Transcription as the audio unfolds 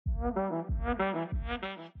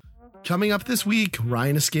Coming up this week,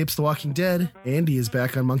 Ryan escapes The Walking Dead, Andy is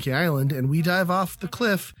back on Monkey Island, and we dive off the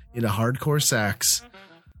cliff into hardcore sax.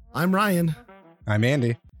 I'm Ryan. I'm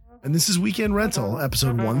Andy. And this is Weekend Rental,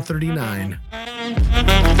 episode 139.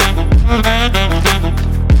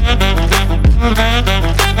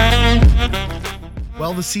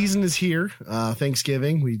 Well, the season is here.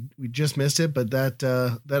 Thanksgiving. We just missed it, but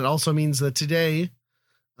that also means that today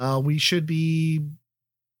we should be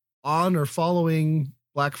on or following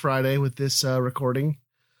Black Friday with this recording.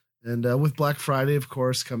 And with Black Friday, of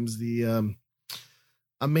course, comes the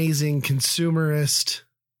amazing consumerist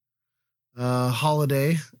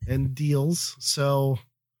holiday and deals. So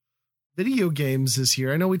video games this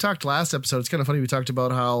year. I know we talked last episode. It's kind of funny. We talked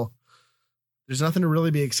about how there's nothing to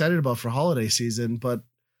really be excited about for holiday season, but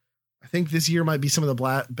I think this year might be some of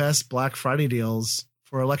the best Black Friday deals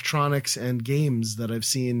for electronics and games that I've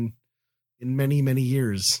seen in many, many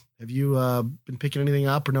years. Have you been picking anything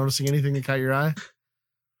up or noticing anything that caught your eye?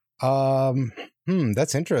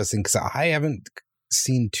 That's interesting because I haven't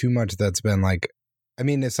seen too much that's been like, I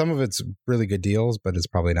mean, some of it's really good deals, but it's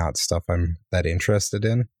probably not stuff I'm that interested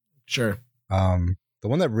in. Sure. The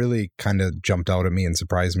one that really kind of jumped out at me and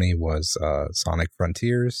surprised me was Sonic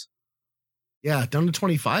Frontiers. Yeah, down to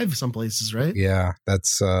 25 some places, right? Yeah, that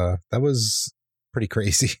was pretty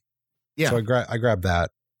crazy. Yeah. So I grabbed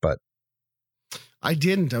that. I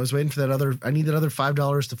didn't. I was waiting for I need that other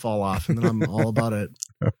 $5 to fall off, and then I'm all about it.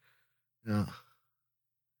 Yeah.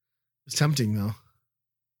 It's tempting, though.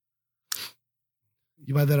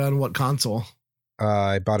 You buy that on what console?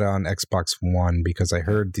 I bought it on Xbox One because I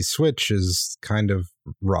heard the Switch is kind of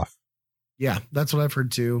rough. Yeah, that's what I've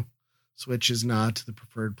heard, too. Switch is not the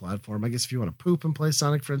preferred platform. I guess if you want to poop and play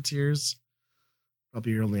Sonic Frontiers,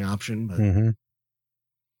 probably your only option, but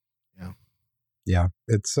yeah. Yeah,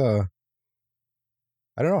 it's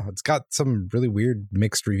I don't know. It's got some really weird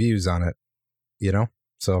mixed reviews on it,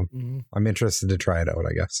 so I'm interested to try it out,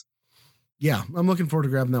 I guess. Yeah, I'm looking forward to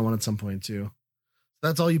grabbing that one at some point too.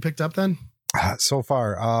 That's all you picked up then? So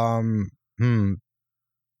far, the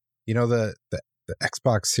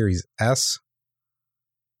Xbox Series S,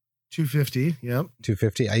 250. Yep,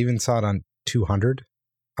 250. I even saw it on 200.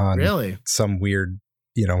 On really? Some weird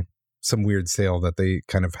sale that they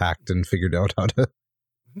kind of hacked and figured out how to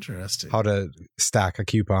stack a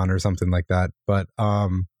coupon or something like that. But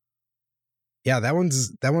yeah, that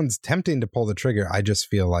one's tempting to pull the trigger. I just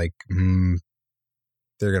feel like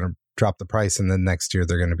they're gonna drop the price, and then next year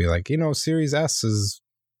they're gonna be like, Series S is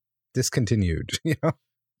discontinued.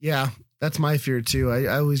 Yeah, that's my fear too. I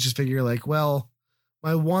always just figure like, well,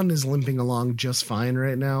 my one is limping along just fine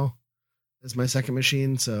right now as my second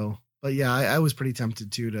machine. So, but yeah, I was pretty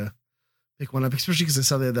tempted too to pick one up, especially because I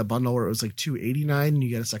saw they had that bundle where it was like $289 and you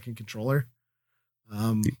get a second controller.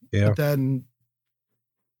 Yeah. But then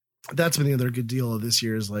that's been the other good deal of this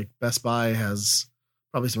year is like Best Buy has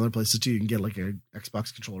probably some other places too. You can get like an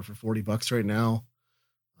Xbox controller for $40 right now.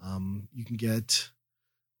 You can get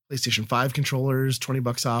PlayStation 5 controllers,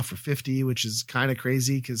 $20 off for $50, which is kind of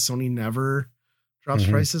crazy because Sony never drops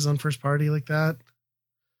prices on first party like that.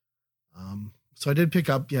 So I did pick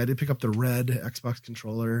up the red Xbox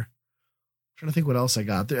controller. Trying to think what else I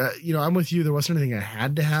got there. I'm with you. There wasn't anything I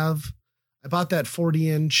had to have. I bought that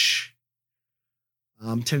 40-inch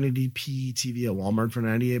 1080p TV at Walmart for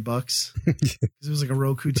 $98 because it was like a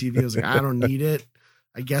Roku TV. I was like, I don't need it.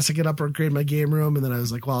 I guess I could upgrade my game room, and then I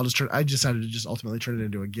was like, well, I decided to just ultimately turn it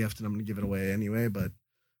into a gift, and I'm going to give it away anyway. But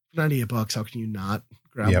for $98, how can you not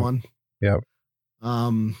grab one? Yep.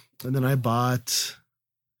 And then I bought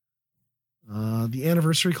the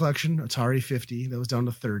anniversary collection Atari 50 that was down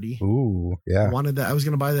to 30. Ooh, yeah. I wanted that. I was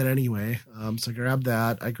going to buy that anyway. So I grabbed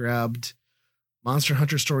that. I grabbed Monster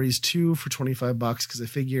Hunter Stories 2 for $25 because I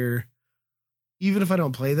figure even if I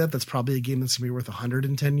don't play that, that's probably a game that's going to be worth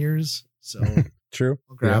 110 years. So true.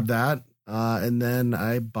 I'll grab that. And then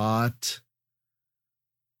I bought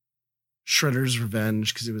Shredder's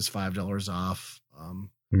Revenge because it was $5 off. And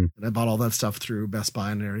I bought all that stuff through Best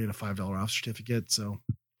Buy and I already had a $5 off certificate. So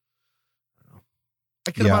I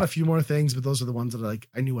could have bought a few more things, but those are the ones that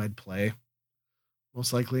I knew I'd play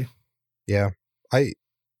most likely. Yeah. I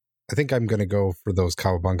think I'm going to go for those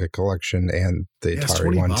Cowabunga collection and the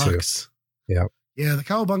Atari one too. Yeah. Yeah. The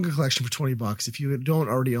Cowabunga collection for $20. If you don't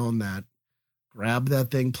already own that, grab that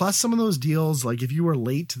thing. Plus some of those deals, like if you were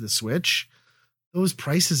late to the Switch, those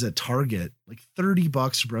prices at Target, like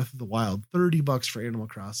 $30 for Breath of the Wild, $30 for Animal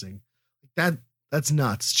Crossing. That's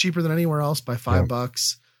nuts. Cheaper than anywhere else by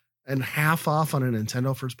 $5 and half off on a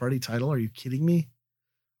Nintendo first party title. Are you kidding me?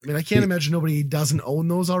 I mean, I can't imagine nobody doesn't own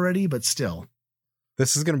those already, but still.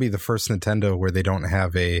 This is going to be the first Nintendo where they don't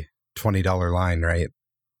have a $20 line, right?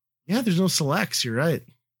 Yeah, there's no selects. You're right.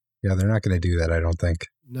 Yeah, they're not going to do that, I don't think.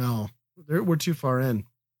 No, we're too far in.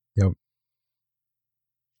 Yep.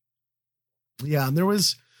 Yeah, and there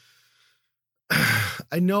was,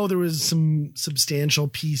 I know there was some substantial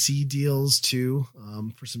PC deals too,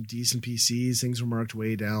 for some decent PCs. Things were marked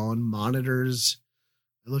way down. Monitors,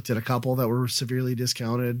 I looked at a couple that were severely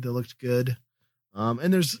discounted. They looked good.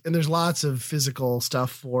 And there's lots of physical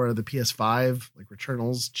stuff for the PS5, like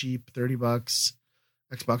Returnal's cheap, $30.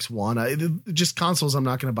 Xbox One, just consoles I'm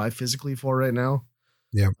not going to buy physically for right now.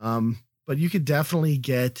 Yeah. But you could definitely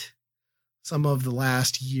get some of the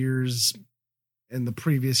last year's and the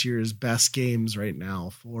previous year's best games right now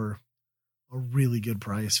for a really good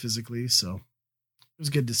price physically. So it was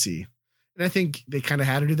good to see. And I think they kind of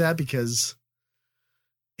had to do that because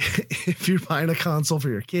if you're buying a console for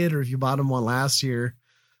your kid, or if you bought them one last year,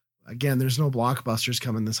 again, there's no blockbusters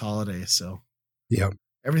coming this holiday. So yeah,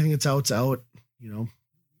 everything that's out's out, you know.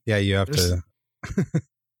 Yeah, you have to.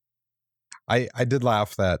 I did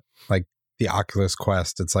laugh that, like, the Oculus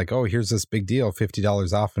Quest, it's like, oh, here's this big deal,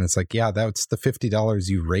 $50 off. And it's like, yeah, that's the $50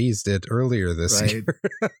 you raised it earlier this year.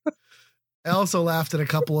 I also laughed at a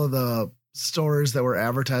couple of the stores that were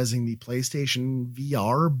advertising the PlayStation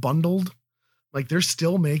VR bundled. Like, they're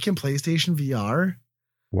still making PlayStation VR.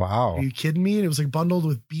 Wow. Are you kidding me? And it was like bundled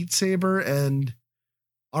with Beat Saber and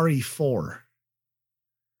RE4.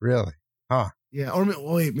 Really? Huh. Yeah. Or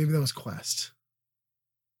wait, maybe that was Quest.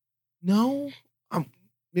 No,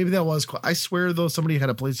 maybe that was Quest. I swear though, somebody had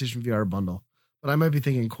a PlayStation VR bundle, but I might be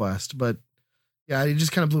thinking Quest. But yeah, it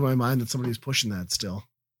just kind of blew my mind that somebody was pushing that still.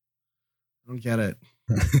 I don't get it.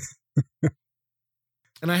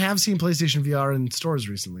 And I have seen PlayStation VR in stores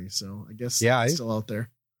recently, so I guess it's still out there.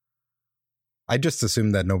 I just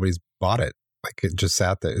assumed that nobody's bought it. Like, it just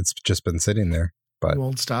sat there. It's just been sitting there. But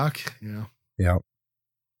old stock. Yeah. Yeah.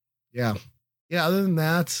 Yeah. Yeah. Other than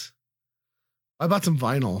that, I bought some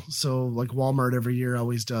vinyl. So like Walmart every year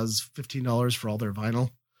always does $15 for all their vinyl.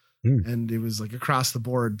 And it was like across the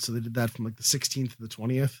board. So they did that from like the 16th to the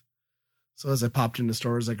 20th. So as I popped into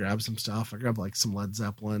stores, I grabbed some stuff. I grabbed like some Led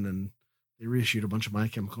Zeppelin, and they reissued a bunch of My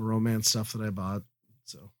Chemical Romance stuff that I bought.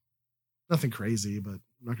 So nothing crazy, but I'm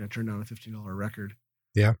not going to turn down a $15 record.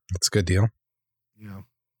 Yeah. That's a good deal. Yeah.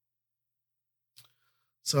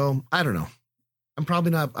 So I don't know.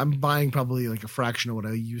 I'm buying probably like a fraction of what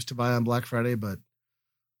I used to buy on Black Friday, but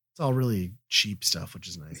it's all really cheap stuff, which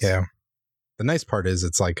is nice. Yeah. The nice part is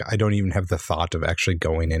it's like, I don't even have the thought of actually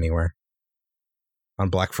going anywhere on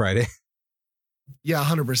Black Friday. Yeah,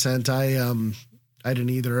 100%. I didn't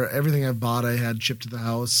either. Everything I've bought, I had shipped to the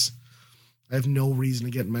house. I have no reason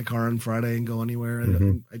to get in my car on Friday and go anywhere.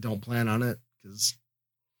 And I don't plan on it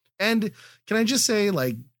and can I just say,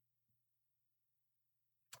 like,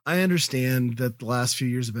 I understand that the last few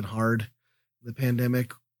years have been hard. The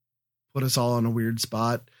pandemic put us all in a weird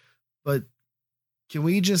spot, but can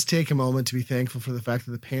we just take a moment to be thankful for the fact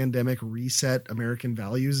that the pandemic reset American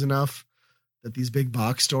values enough that these big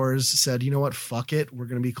box stores said, you know what, fuck it. We're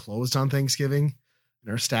going to be closed on Thanksgiving,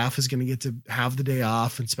 and our staff is going to get to have the day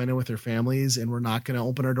off and spend it with their families. And we're not going to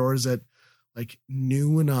open our doors at like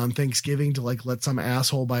noon on Thanksgiving to like let some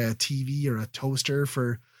asshole buy a TV or a toaster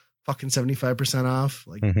for fucking 75% off.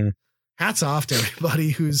 Like, hats off to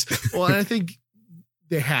everybody who's, well, and I think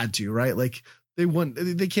they had to, right? Like,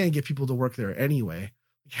 they can't get people to work there anyway.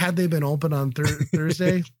 Had they been open on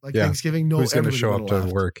Thursday, like Thanksgiving, who's going to show up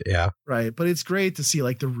to work? Yeah. Right. But it's great to see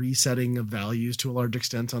like the resetting of values to a large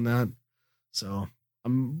extent on that. So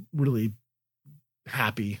I'm really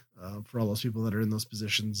happy for all those people that are in those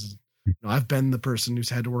positions. You know, I've been the person who's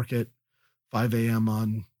had to work at 5 a.m.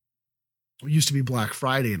 on what used to be Black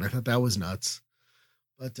Friday, and I thought that was nuts.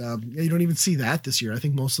 But you don't even see that this year. I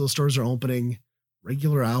think most of those stores are opening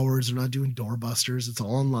regular hours. They're not doing doorbusters. It's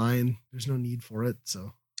all online. There's no need for it.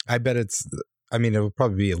 So I bet it will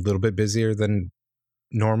probably be a little bit busier than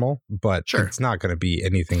normal, but it's not going to be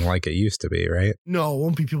anything like it used to be, right? No, it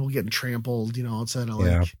won't be people getting trampled, you know, outside of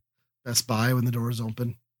like Best Buy when the doors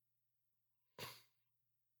open.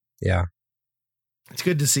 Yeah. It's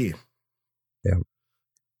good to see. Yeah.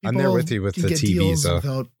 I'm there with you with the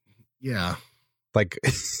TVs. Like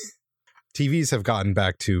TVs have gotten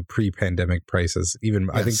back to pre-pandemic prices.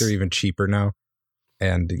 I think they're even cheaper now.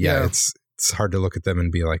 And it's hard to look at them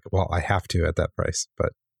and be like, well, I have to at that price.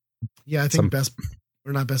 But yeah, I think Best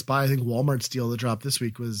Buy, I think Walmart's deal that dropped this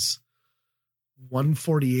week was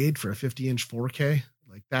 $148 for a 50-inch 4K.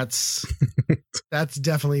 Like that's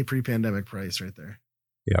definitely a pre-pandemic price right there.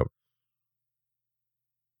 Yep.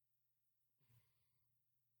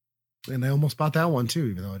 And I almost bought that one too,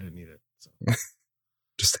 even though I didn't need it. So.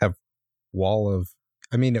 Just have wall of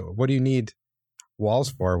I mean, what do you need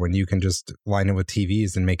walls for when you can just line it with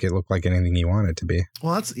TVs and make it look like anything you want it to be?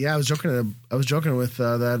 Well, I was joking with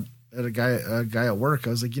that at a guy at work.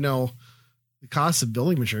 I was like, the cost of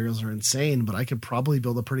building materials are insane, but I could probably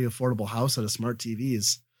build a pretty affordable house out of smart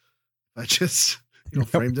TVs. I just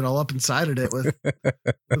framed it all up and sided it with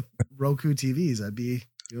Roku TVs. I'd be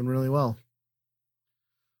doing really well.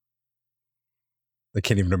 I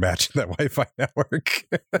can't even imagine that Wi-Fi network.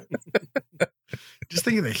 Just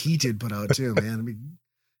think of the heat it'd put out too, man. I'd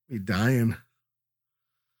be dying.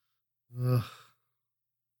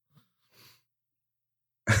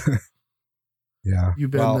 Yeah.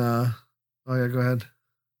 You've been, oh yeah, go ahead.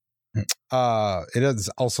 It is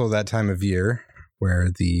also that time of year where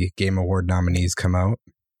the Game Award nominees come out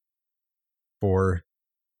for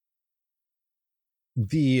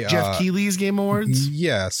the Jeff Keighley's Game Awards.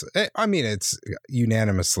 Yes, I mean it's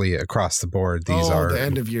unanimously across the board. These are the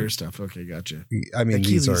end of year stuff. Okay, gotcha. I mean,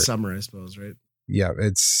 these are summer, I suppose, right? Yeah,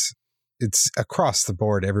 it's across the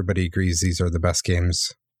board. Everybody agrees these are the best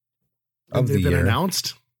games of the year. They've been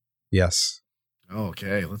announced. Yes.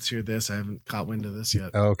 Okay, let's hear this. I haven't caught wind of this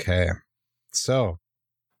yet. Okay, so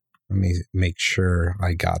let me make sure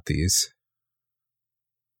I got these.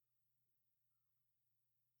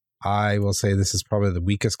 I will say this is probably the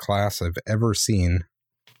weakest class I've ever seen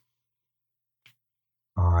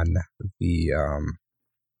on the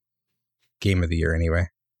Game of the Year anyway.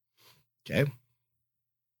 Okay.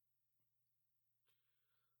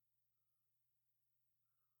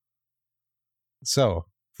 So,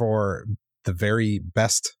 for the very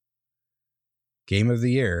best Game of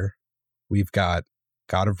the Year, we've got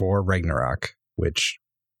God of War Ragnarok, which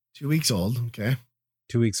 2 weeks old. Okay.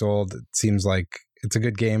 2 weeks old. It seems like it's a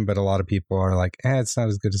good game, but a lot of people are like, it's not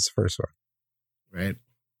as good as the first one. Right.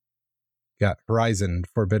 Got Horizon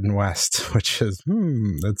Forbidden West, which is,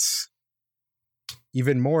 that's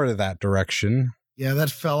even more to that direction. Yeah,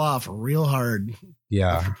 that fell off real hard.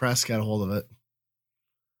 Yeah. After press got a hold of it.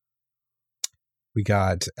 We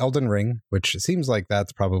got Elden Ring, which seems like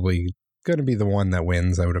that's probably going to be the one that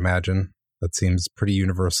wins, I would imagine. That seems pretty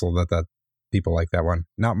universal that people like that one.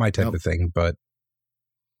 Not my type of thing, but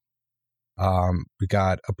we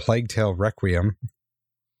got A Plague Tale Requiem.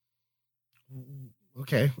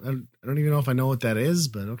 Okay. I don't even know if I know what that is,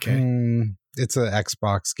 but okay. It's an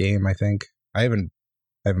Xbox game, I think. I haven't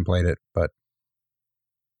played it, but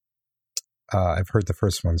I've heard the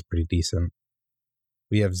first one's pretty decent.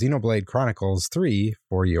 We have Xenoblade Chronicles 3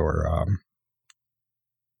 for your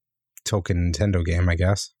token Nintendo game, I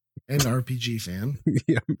guess. And RPG fan.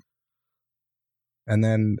 Yeah. And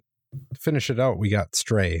then to finish it out, we got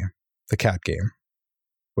Stray, the cat game,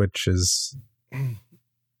 which is...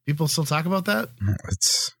 People still talk about that?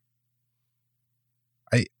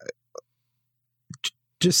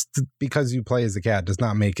 Just because you play as a cat does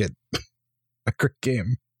not make it a great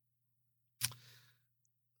game.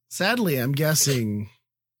 Sadly, I'm guessing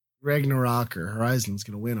Ragnarok or Horizon's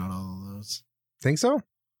going to win on all of those. Think so?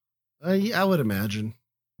 Yeah, I would imagine.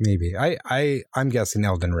 Maybe. I'm guessing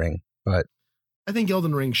Elden Ring, but I think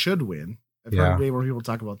Elden Ring should win. I've heard way more people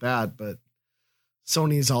talk about that, but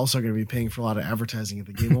Sony's also going to be paying for a lot of advertising at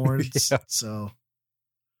the Game Awards. Yeah. So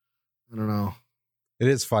I don't know. It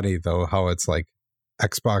is funny though how it's like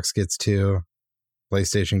Xbox gets 2,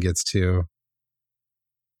 PlayStation gets 2.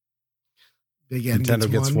 Big N Nintendo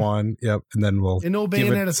gets one. Yep. And then we'll no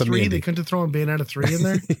Bayonetta 3. They couldn't have thrown Bayonetta 3 in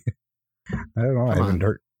there. I don't know. I haven't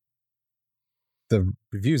heard. The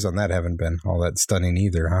reviews on that haven't been all that stunning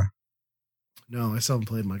either, huh? No, I still haven't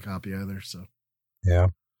played my copy either. So yeah.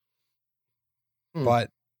 But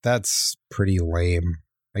that's pretty lame.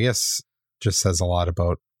 I guess just says a lot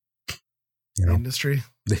about the industry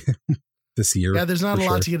this year. Yeah, there's not a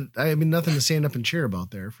lot to get. I mean, nothing to stand up and cheer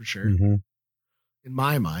about there for sure. Mm-hmm. In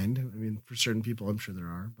my mind, I mean, for certain people, I'm sure there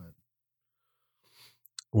are.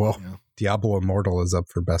 But Diablo Immortal is up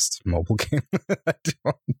for best mobile game. I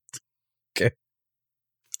don't. Okay.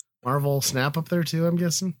 Marvel Snap up there too. I'm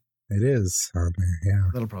guessing it is on there. Yeah,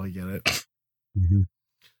 that'll probably get it. Mm-hmm.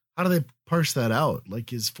 How do they parse that out?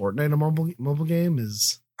 Like, is Fortnite a mobile game?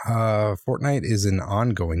 Is Fortnite is an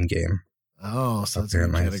ongoing game. Oh, so that's a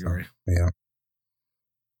good category. So, yeah.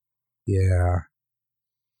 Yeah.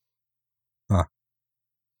 Huh.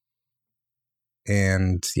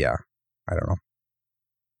 And yeah, I don't know.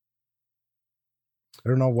 I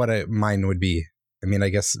don't know what mine would be. I mean, I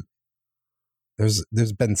guess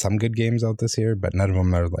there's been some good games out this year, but none of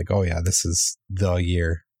them are like, oh yeah, this is the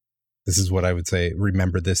year. This is what I would say,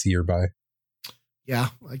 remember this year by. Yeah,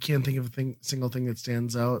 I can't think of a single thing that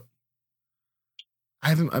stands out. I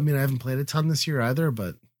haven't played a ton this year either,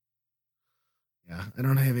 but Yeah, I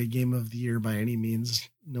don't have a game of the year by any means.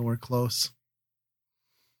 Nowhere close.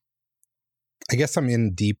 I guess I'm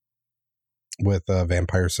in deep with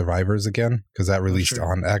Vampire Survivors again, because that released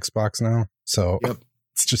on Xbox now. So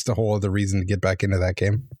it's just a whole other reason to get back into that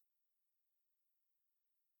game.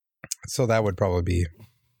 So that would probably be.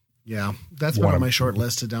 Yeah, that's one on my short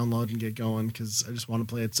list to download and get going, because I just want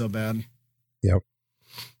to play it so bad. Yep.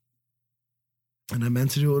 And I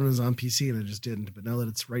meant to do it when it was on PC and I just didn't. But now that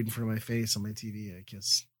it's right in front of my face on my TV, I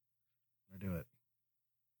guess I do it.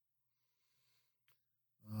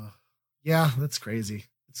 Yeah, that's crazy.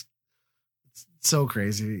 It's so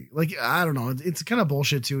crazy. Like, I don't know. It's kind of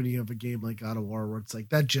bullshit too when you have a game like God of War where it's like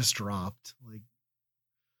that just dropped. Like,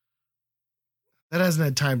 that hasn't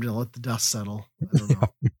had time to let the dust settle. I don't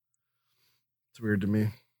know. It's weird to me.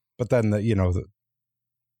 But then, you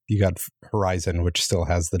got Horizon, which still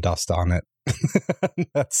has the dust on it.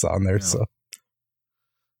 That's on there, so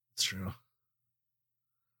it's true.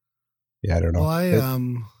 Yeah, I don't know.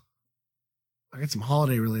 Well, I got some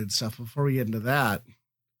holiday related stuff before we get into that.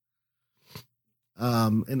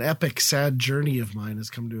 An epic, sad journey of mine has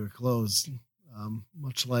come to a close.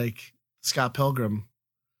 Much like Scott Pilgrim,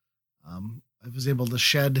 I was able to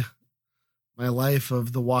shed my life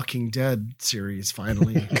of the Walking Dead series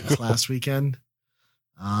finally this last weekend.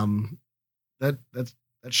 That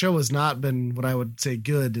show has not been what I would say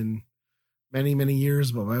good in many, many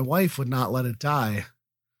years, but my wife would not let it die.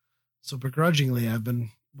 So begrudgingly, I've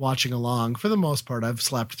been watching along. For the most part, I've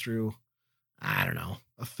slept through, I don't know,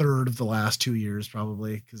 a third of the last 2 years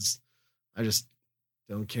probably, because I just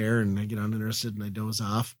don't care and I get uninterested and I doze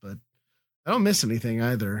off, but I don't miss anything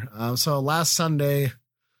either. So last Sunday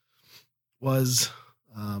was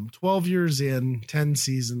 12 years in, 10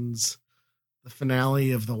 seasons, the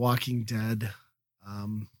finale of The Walking Dead.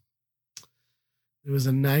 It was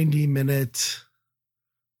a 90-minute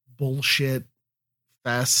bullshit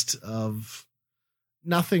fest of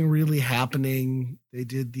nothing really happening. They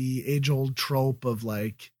did the age-old trope of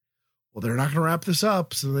like, well, they're not going to wrap this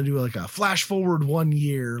up, so they do like a flash forward 1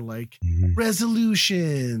 year, like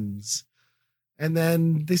resolutions. And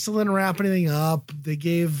then they still didn't wrap anything up. They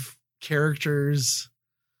gave a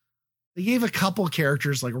couple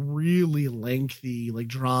characters like really lengthy, like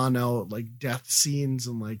drawn out, like death scenes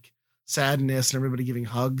and like sadness and everybody giving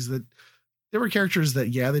hugs. That there were characters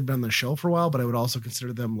that, they'd been on the show for a while, but I would also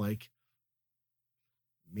consider them like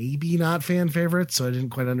maybe not fan favorites. So I didn't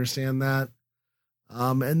quite understand that.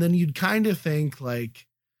 And then you'd kind of think like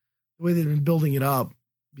the way they've been building it up,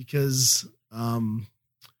 because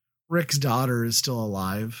Rick's daughter is still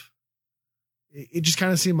alive. It just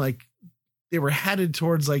kind of seemed like they were headed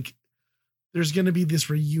towards like, there's going to be this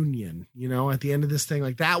reunion, at the end of this thing,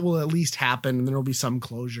 like that will at least happen and there'll be some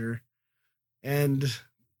closure. And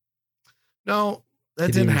no,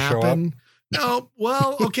 that didn't happen. No.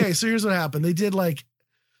 Well, okay. So here's what happened. They did like,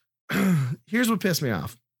 here's what pissed me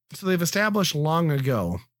off. So they've established long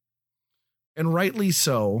ago, and rightly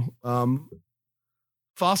so,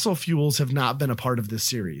 fossil fuels have not been a part of this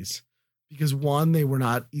series because 1, they were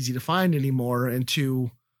not easy to find anymore. And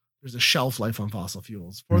 2, there's a shelf life on fossil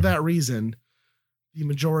fuels. For that reason, the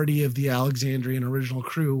majority of the Alexandrian original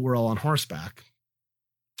crew were all on horseback,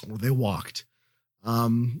 or they walked.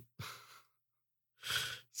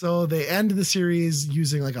 So they end the series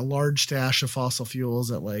using like a large stash of fossil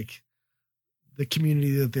fuels at like the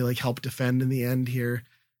community that they like help defend in the end here.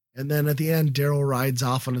 And then at the end, Daryl rides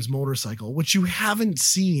off on his motorcycle, which you haven't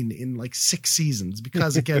seen in like 6 seasons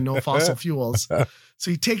because, again, no fossil fuels.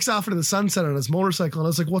 So he takes off into the sunset on his motorcycle. And I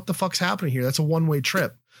was like, what the fuck's happening here? That's a one-way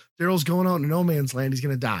trip. Daryl's going out into no man's land. He's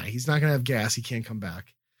going to die. He's not going to have gas. He can't come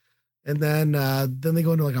back. And then they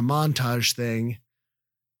go into like a montage thing.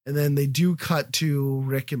 And then they do cut to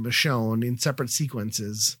Rick and Michonne in separate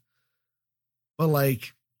sequences. But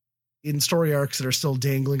like in story arcs that are still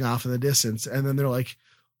dangling off in the distance. And then they're like,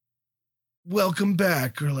 welcome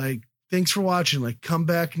back, or like, thanks for watching, like, come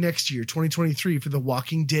back next year, 2023, for the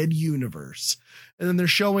Walking Dead universe. And then they're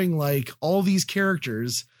showing like all these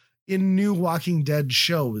characters in new Walking Dead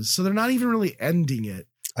shows. So they're not even really ending it.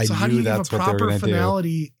 So how do you give a proper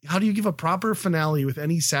finale? How do you give a proper finale with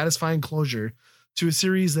any satisfying closure to a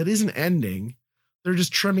series that isn't ending? They're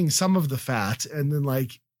just trimming some of the fat and then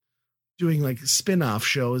like doing like spin-off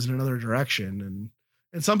shows in another direction.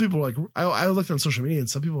 And some people are like, I looked on social media and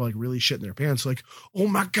some people are like really shitting their pants. Like, oh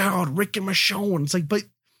my God, Rick and Michonne. It's like, but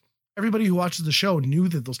everybody who watches the show knew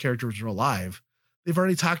that those characters were alive. They've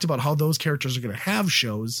already talked about how those characters are going to have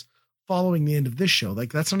shows following the end of this show.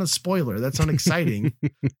 Like, that's not a spoiler. That's not exciting.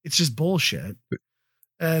 It's just bullshit.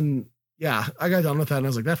 And yeah, I got done with that and I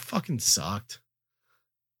was like, that fucking sucked.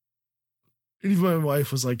 And even my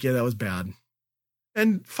wife was like, yeah, that was bad.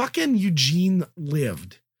 And fucking Eugene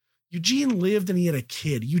lived. Eugene lived and he had a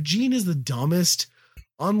kid. Eugene is the dumbest,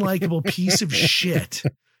 unlikable piece of shit.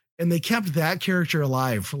 And they kept that character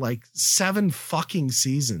alive for like 7 fucking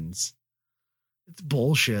seasons. It's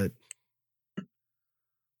bullshit.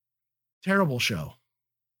 Terrible show.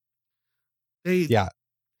 They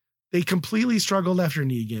completely struggled after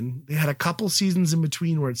Negan. They had a couple seasons in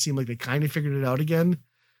between where it seemed like they kind of figured it out again.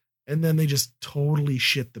 And then they just totally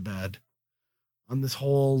shit the bed on this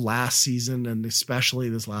whole last season, and especially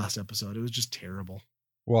this last episode. It was just terrible.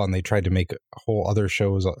 Well, and they tried to make whole other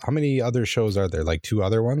shows. How many other shows are there? Like 2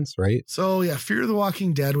 other ones, right? So yeah, Fear the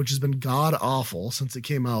Walking Dead, which has been god awful since it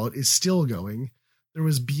came out, is still going. There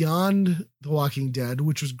was Beyond the Walking Dead,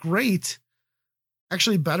 which was great.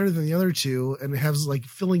 Actually better than the other 2, and it has like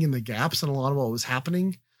filling in the gaps and a lot of what was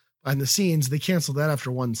happening behind the scenes. They canceled that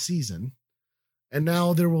after 1 season. And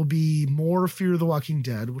now there will be more Fear the Walking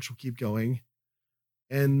Dead, which will keep going.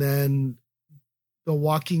 And then The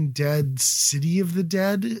Walking Dead City of the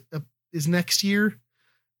Dead is next year.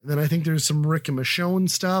 And then I think there's some Rick and Michonne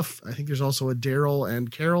stuff. I think there's also a Daryl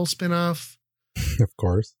and Carol spinoff. Of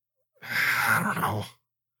course. I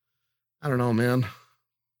don't know, man.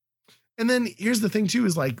 And then here's the thing too,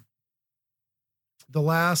 is like the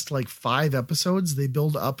last like 5 episodes, they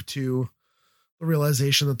build up to the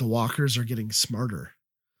realization that the walkers are getting smarter.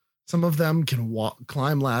 Some of them can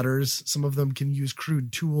climb ladders. Some of them can use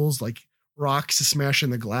crude tools like rocks to smash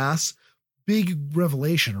in the glass. Big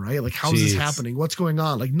revelation, right? Like, how is this happening? What's going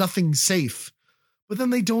on? Like, nothing's safe. But then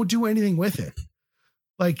they don't do anything with it.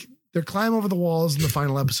 Like, they're climbing over the walls in the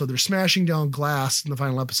final episode. They're smashing down glass in the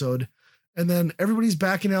final episode. And then everybody's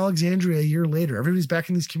back in Alexandria a year later. Everybody's back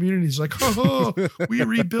in these communities like, oh, we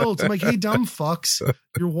rebuilt. I'm like, hey, dumb fucks,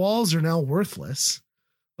 your walls are now worthless.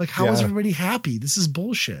 Like, how is everybody happy? This is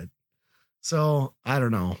bullshit. So I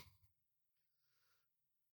don't know.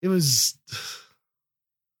 It was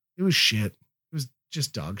shit. It was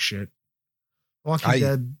just dog shit. Walking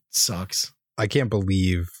Dead sucks. I can't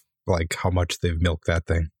believe like how much they've milked that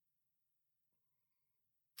thing.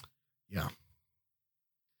 Yeah.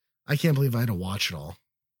 I can't believe I had to watch it all.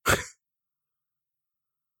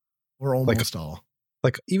 Or almost all.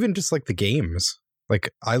 Like even just like the games.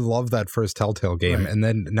 Like I love that first Telltale game. Right. And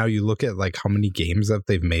then now you look at like how many games that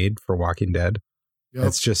they've made for Walking Dead. Yep.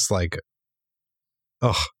 It's just like,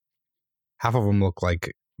 half of them look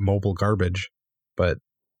like mobile garbage, but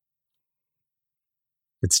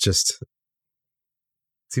it's just, it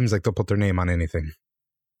seems like they'll put their name on anything.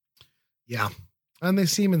 Yeah. And they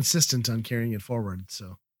seem insistent on carrying it forward.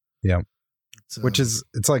 So, yeah. Which is,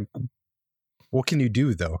 it's like, what can you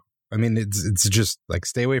do though? I mean, it's just like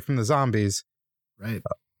stay away from the zombies. Right.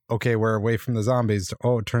 Okay, we're away from the zombies.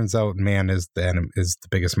 Oh, it turns out man is the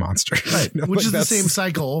biggest monster. Right. You know, which like is the same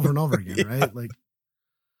cycle over and over again, right? Like,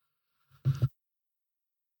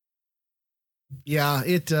 yeah,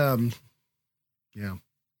 it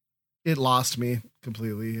lost me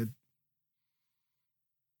completely.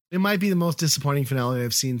 It might be the most disappointing finale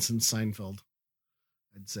I've seen since Seinfeld,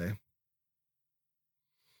 I'd say.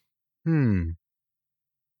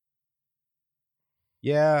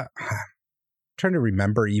 Yeah. Trying to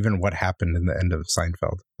remember even what happened in the end of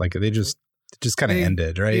Seinfeld. Like they just kind of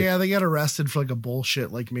ended, right? Yeah, they got arrested for like a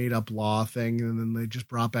bullshit like made up law thing, and then they just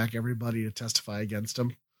brought back everybody to testify against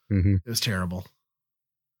them. Mm-hmm. It was terrible.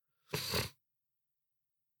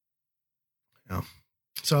 Yeah.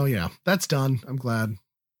 So yeah, that's done. I'm glad.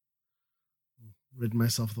 Rid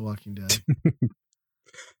myself of The Walking Dead.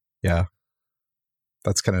 Yeah.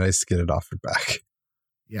 That's kind of nice to get it off your back.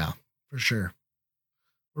 Yeah, for sure.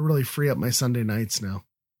 We'll really free up my Sunday nights now.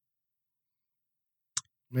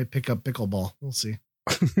 May pick up pickleball. We'll see.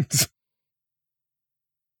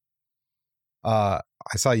 I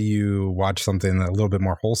saw you watch something a little bit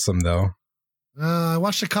more wholesome, though. I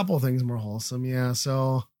watched a couple of things more wholesome. Yeah.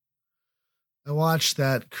 So I watched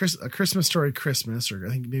that A Christmas Story Christmas, or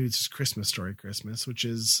I think maybe it's just Christmas Story Christmas, which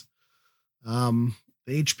is the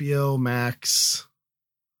HBO Max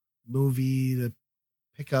movie, the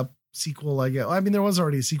pickup sequel, I guess. I mean, there was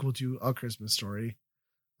already a sequel to A Christmas Story,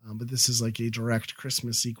 but this is like a direct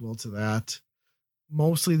Christmas sequel to that.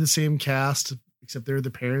 Mostly the same cast, except they're the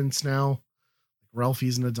parents now.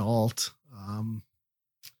 Ralphie's an adult.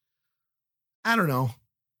 I don't know.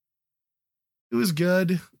 It was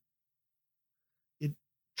good. It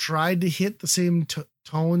tried to hit the same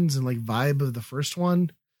tones and like vibe of the first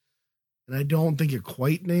one, and I don't think it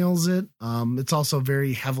quite nails it. It's also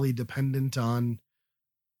very heavily dependent on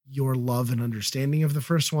your love and understanding of the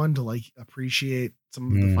first one to like appreciate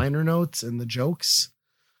some of the finer notes and the jokes.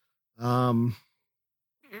 I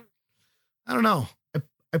don't know.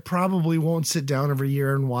 I probably won't sit down every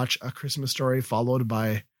year and watch A Christmas Story followed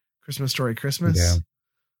by Christmas Story Christmas. Yeah.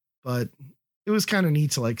 But it was kind of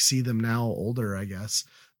neat to like see them now older, I guess.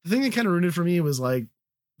 The thing that kind of ruined it for me was like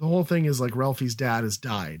the whole thing is like Ralphie's dad has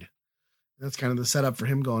died. That's kind of the setup for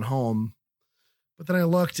him going home. But then I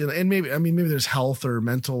looked and maybe there's health or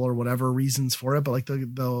mental or whatever reasons for it. But like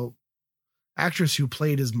the actress who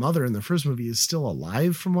played his mother in the first movie is still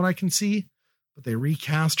alive from what I can see, but they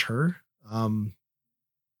recast her.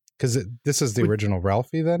 Because this is the original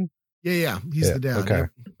Ralphie then? Yeah. He's the dad. Okay. Yep.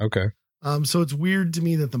 Okay. So it's weird to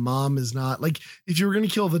me that the mom is not like, if you were going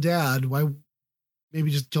to kill the dad, why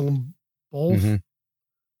maybe just kill them both?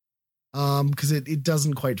 Mm-hmm. Cause it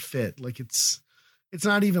doesn't quite fit. Like it's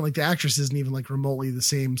not even like the actress isn't even like remotely the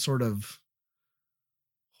same sort of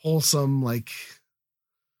wholesome, like,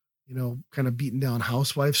 you know, kind of beaten down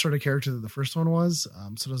housewife sort of character that the first one was.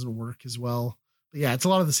 So it doesn't work as well, but yeah, it's a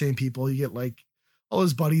lot of the same people. You get like all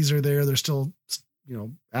his buddies are there. They're still, you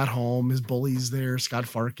know, at home. His bully's there. Scott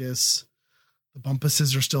Farkas. The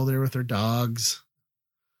Bumpuses are still there with their dogs.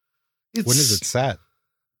 When is it set?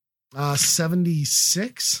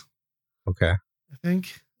 76. Okay. I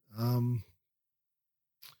think.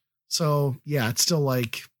 So yeah, it's still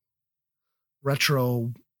like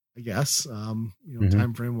retro, I guess,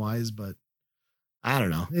 time frame wise, but I don't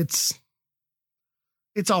know. It's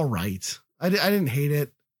all right. I didn't hate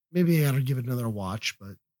it. Maybe I ought to give it another watch,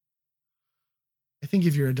 but I think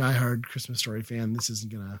if you're a diehard Christmas Story fan, this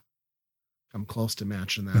isn't going to come close to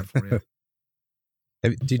matching that for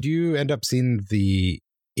you. Did you end up seeing the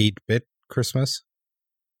 8-bit Christmas?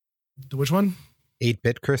 The which one?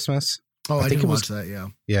 8-bit Christmas. Oh, I didn't watch that. Yeah.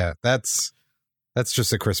 Yeah. That's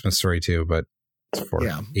just a Christmas story too, but it's for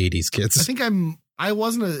 80s kids. I think I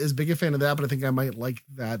wasn't as big a fan of that, but I think I might like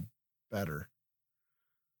that better.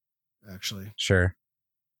 Actually. Sure.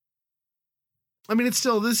 I mean,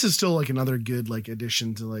 this is still like another good like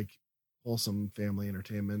addition to like wholesome family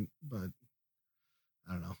entertainment, but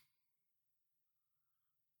I don't know.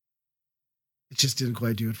 It just didn't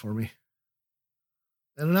quite do it for me.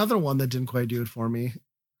 And another one that didn't quite do it for me.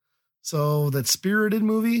 So that Spirited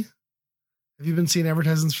movie, have you been seeing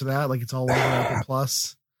advertisements for that? Like it's all over Apple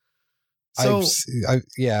Plus. So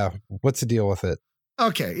yeah. What's the deal with it?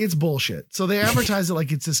 Okay. It's bullshit. So they advertise it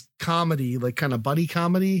like it's this comedy, like kind of buddy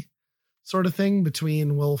comedy sort of thing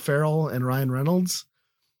between Will Ferrell and Ryan Reynolds.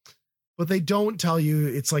 But they don't tell you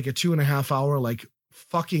it's like a 2.5 hour, like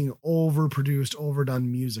fucking overproduced,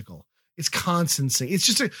 overdone musical. It's constant singing. It's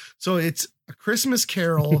just it's a Christmas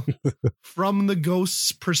Carol from the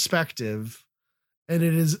ghost's perspective, and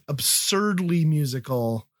it is absurdly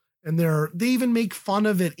musical. And they even make fun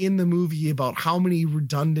of it in the movie about how many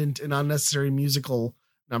redundant and unnecessary musical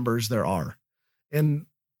numbers there are. And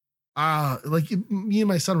like me and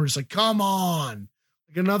my son were just like, come on,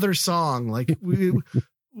 like another song. Like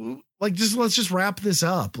let's just wrap this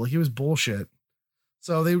up. Like it was bullshit.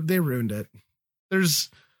 So they ruined it. There's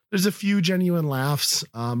a few genuine laughs.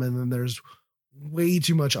 And then there's way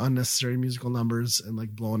too much unnecessary musical numbers and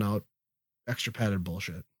like blown out extra padded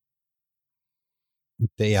bullshit.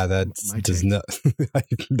 Yeah, that does not. I'm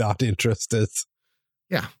not interested.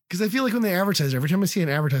 Yeah, because I feel like when they advertise, every time I see an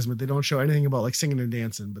advertisement, they don't show anything about like singing and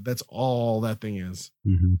dancing, but that's all that thing is.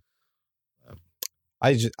 Mm-hmm.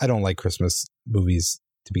 I don't like Christmas movies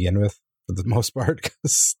to begin with, for the most part,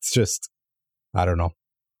 because it's just, I don't know.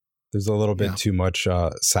 There's a little bit too much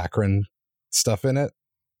saccharine stuff in it.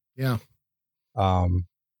 Yeah.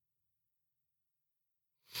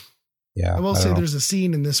 Yeah, I will say there's a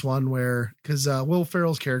scene in this one where, because Will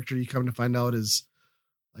Ferrell's character, you come to find out, is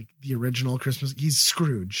like the original Christmas. He's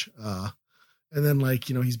Scrooge. And then like,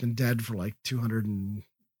 he's been dead for like 200 and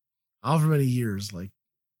however many years. Like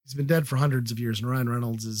he's been dead for hundreds of years, and Ryan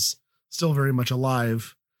Reynolds is still very much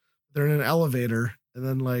alive. They're in an elevator, and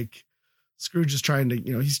then like Scrooge is trying to,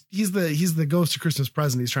 he's the ghost of Christmas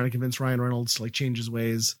Present. He's trying to convince Ryan Reynolds to like change his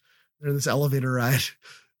ways. They're in this elevator ride,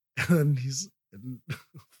 and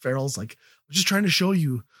Farrell's like, I'm just trying to show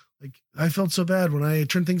you, like, I felt so bad when I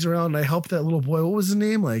turned things around and I helped that little boy. What was his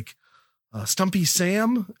name? Like, Stumpy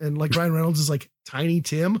Sam. And like Ryan Reynolds is like Tiny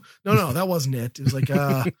Tim. No, that wasn't it. It was like,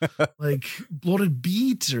 like Bloated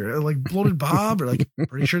Beat or like Bloated Bob, or like,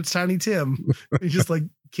 pretty sure it's Tiny Tim. He just like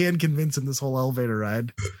can't convince him this whole elevator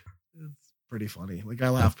ride. It's pretty funny. Like I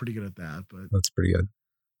laugh pretty good at that, but that's pretty good.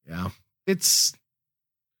 Yeah.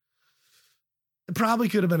 It probably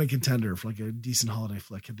could have been a contender for like a decent holiday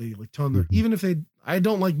flick. Had they like toned even if I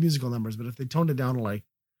don't like musical numbers, but if they toned it down to like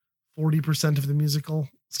 40% of the musical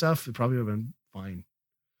stuff, it probably would have been fine.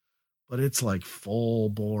 But it's like full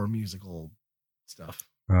bore musical stuff.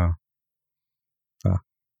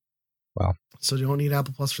 Well, so you don't need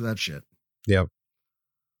Apple Plus for that shit. Yep.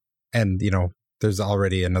 And, there's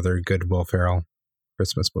already another good Will Ferrell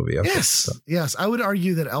Christmas movie. Yes. I would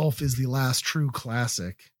argue that Elf is the last true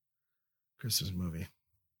classic Christmas movie.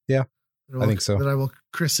 Yeah, I think so. That I will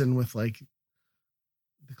christen with like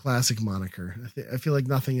the classic moniker. I feel like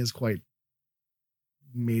nothing has quite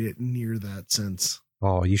made it near that since.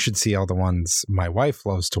 Oh, you should see all the ones my wife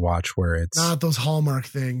loves to watch where it's not those Hallmark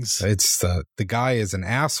things. It's the guy is an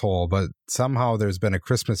asshole, but somehow there's been a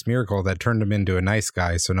Christmas miracle that turned him into a nice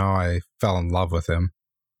guy. So now I fell in love with him.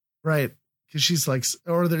 Right. Because she's like,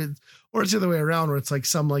 or it's the other way around where it's like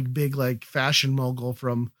some like big like fashion mogul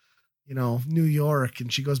from, New York.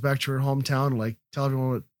 And she goes back to her hometown, like tell everyone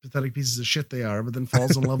what pathetic pieces of shit they are, but then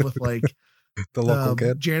falls in love with like the local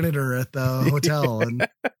kid janitor at the hotel. And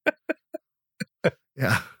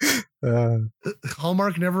yeah.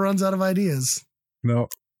 Hallmark never runs out of ideas. No.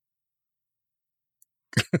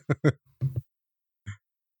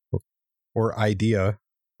 Or idea.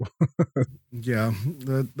 Yeah.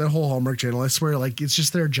 The whole Hallmark Channel, I swear, like it's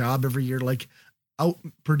just their job every year, like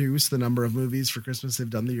outproduce the number of movies for Christmas they've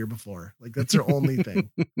done the year before. Like that's their only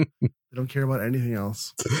thing. They don't care about anything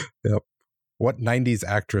else. Yep. What 90s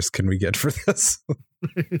actress can we get for this?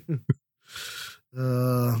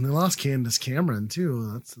 They lost Candace Cameron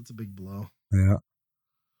too. That's a big blow.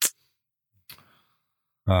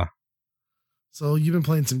 Yeah. So you've been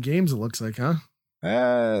playing some games, it looks like, huh?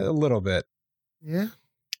 A little bit. Yeah.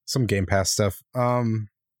 Some Game Pass stuff.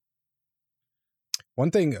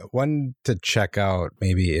 One to check out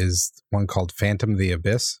maybe is one called Phantom of the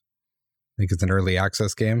Abyss. I think it's an early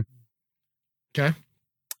access game. Okay.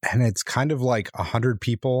 And it's kind of like 100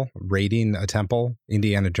 people raiding a temple,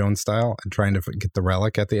 Indiana Jones style, and trying to get the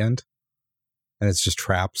relic at the end. And it's just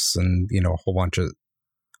traps and, a whole bunch of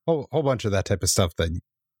that type of stuff that,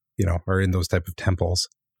 are in those type of temples.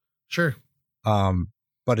 Sure.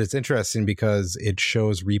 But it's interesting because it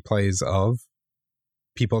shows replays of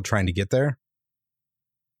people trying to get there.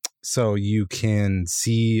 So you can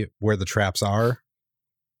see where the traps are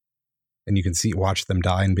and you can watch them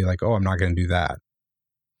die and be like, oh, I'm not going to do that.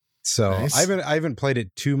 So nice. I haven't played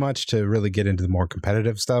it too much to really get into the more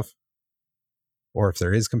competitive stuff, or if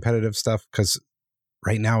there is competitive stuff, because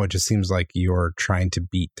right now it just seems like you're trying to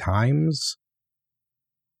beat times.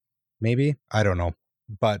 Maybe, I don't know,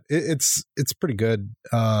 but it's pretty good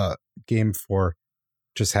game for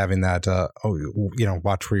just having that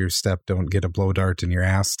watch where you step, don't get a blow dart in your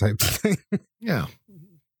ass type of thing. Yeah,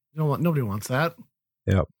 nobody wants that.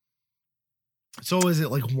 Yep. So is it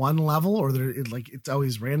like one level, or it's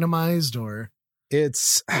always randomized, or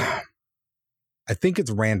it's? I think it's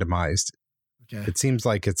randomized. Okay. It seems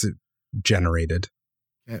like it's generated.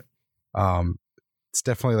 Okay. It's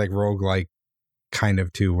definitely like roguelike kind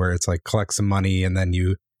of too, where it's like collect some money and then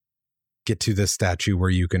you get to this statue where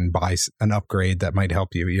you can buy an upgrade that might help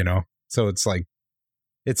you. So it's like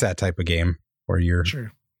it's that type of game where you're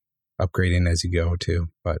upgrading as you go too.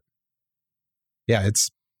 But yeah, it's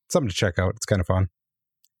something to check out. It's kind of fun.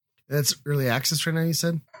 That's early access right now, you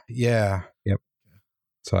said? Yeah. Yep.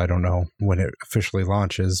 So I don't know when it officially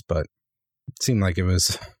launches, but it seemed like it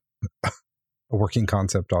was a working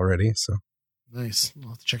concept already. So nice. I'll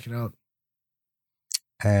have to check it out.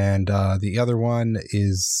 And the other one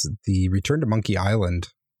is the Return to Monkey Island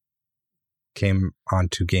came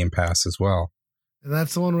onto Game Pass as well. And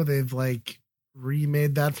that's the one where they've like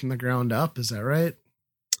remade that from the ground up. Is that right?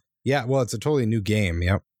 Yeah. Well, it's a totally new game.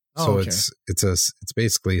 Yep. So okay. It's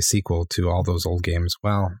basically a sequel to all those old games.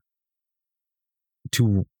 Well,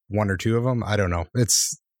 to one or two of them, I don't know.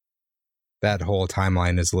 It's that whole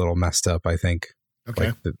timeline is a little messed up, I think. Okay.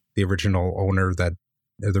 Like the original owner, the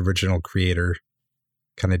original creator,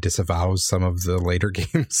 kind of disavows some of the later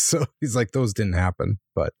games. So he's like, those didn't happen.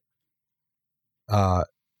 But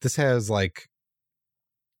this has like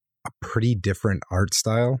a pretty different art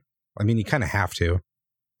style. I mean, you kind of have to.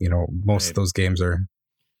 Most of those games are,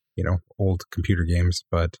 old computer games,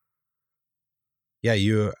 but yeah,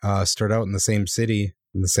 you start out in the same city,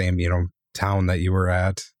 in the same, town that you were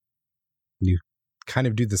at. You kind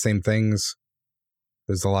of do the same things.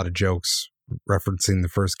 There's a lot of jokes referencing the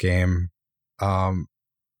first game.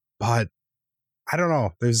 But I don't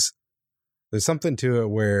know. There's something to it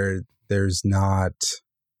where there's not,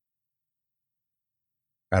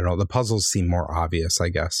 I don't know. The puzzles seem more obvious, I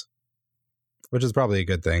guess, which is probably a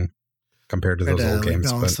good thing compared to those old games.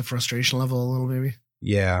 Balance the frustration level a little, maybe.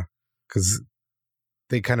 Yeah, because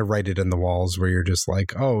they kind of write it in the walls where you're just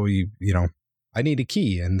like, oh, I need a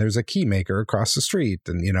key, and there's a key maker across the street,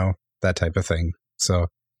 and that type of thing. So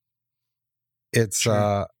it's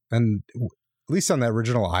and at least on the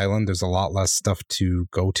original island, there's a lot less stuff to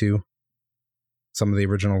go to. Some of the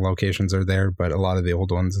original locations are there, but a lot of the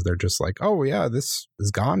old ones, they're just like, oh yeah, this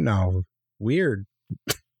is gone now. Weird.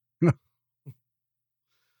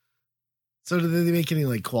 So do they make any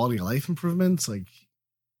like quality of life improvements? Like,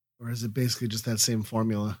 or is it basically just that same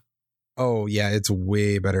formula? Oh yeah, it's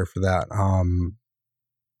way better for that.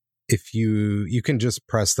 If you can just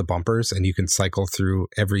press the bumpers and you can cycle through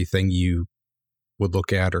everything you would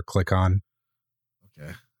look at or click on.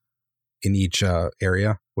 Okay. In each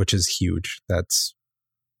area, which is huge. That's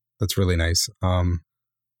really nice.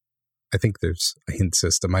 I think there's a hint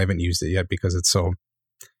system. I haven't used it yet because it's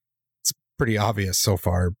pretty obvious so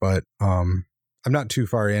far, but I'm not too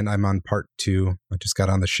far in. I'm on part 2. I just got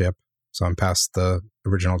on the ship, so I'm past the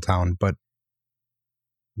original town. But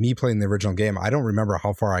me playing the original game, I don't remember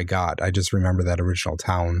how far I got. I just remember that original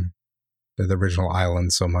town, the original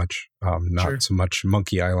island so much. Not so much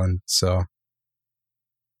Monkey Island. So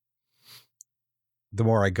the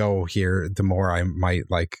more I go here, the more I might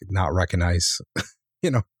like not recognize,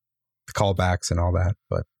 the callbacks and all that.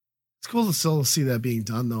 But it's cool to still see that being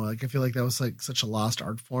done though. Like I feel like that was like such a lost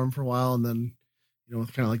art form for a while, and then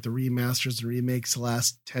with kind of like the remasters and remakes the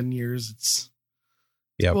last 10 years, it's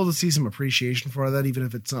cool to see some appreciation for that, even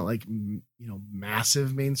if it's not like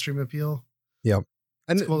massive mainstream appeal. Yep,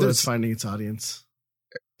 and it's cool that it's finding its audience.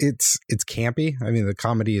 It's campy. I mean, the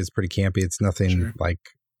comedy is pretty campy. It's nothing like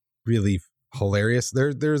really hilarious.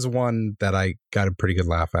 There's one that I got a pretty good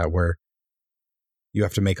laugh at where you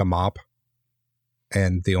have to make a mop,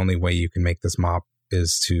 and the only way you can make this mop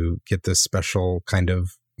is to get this special kind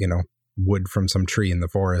of wood from some tree in the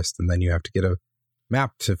forest, and then you have to get a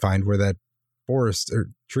map to find where that forest or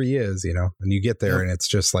tree is, and you get there and it's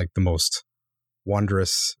just like the most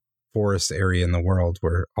wondrous forest area in the world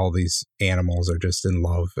where all these animals are just in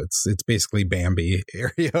love. It's basically Bambi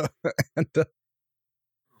area. And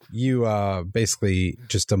you basically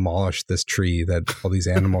just demolish this tree that all these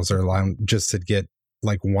animals are allowed just to get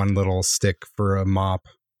like one little stick for a mop.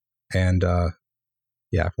 And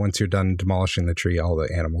once you're done demolishing the tree, all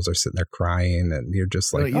the animals are sitting there crying, and you're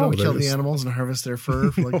just like, you don't kill the animals and harvest their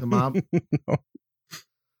fur for like the mop. No. It's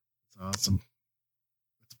awesome.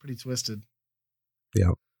 It's pretty twisted.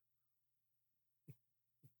 Yeah.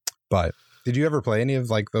 But did you ever play any of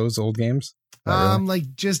like those old games? Really?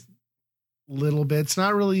 Like just little bits,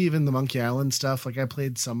 not really even the Monkey Island stuff. Like I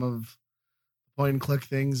played some of point and click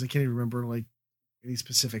things. I can't even remember like any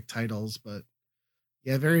specific titles, but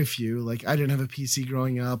yeah, very few. Like I didn't have a PC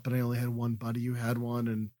growing up, but I only had one buddy who had one,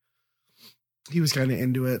 and he was kind of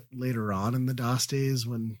into it later on in the DOS days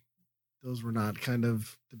when those were not kind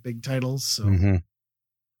of the big titles. So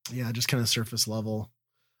yeah, just kind of surface level,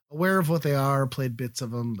 aware of what they are, played bits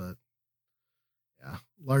of them, but yeah,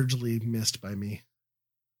 largely missed by me.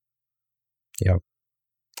 Yep.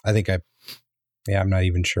 I think I'm not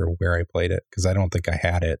even sure where I played it because I don't think I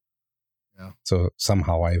had it. Yeah. So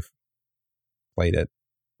somehow I've played it.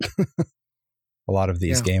 A lot of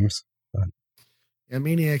these games. But. Yeah,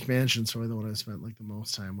 Maniac Mansion's probably the one I spent like the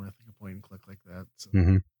most time with, like a point and click like that. So.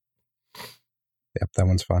 Yep, that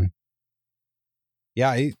one's fun.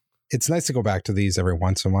 Yeah, it's nice to go back to these every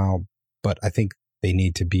once in a while, but I think they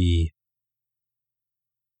need to be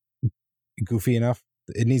goofy enough.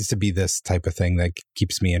 It needs to be this type of thing that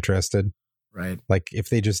keeps me interested. Right. Like if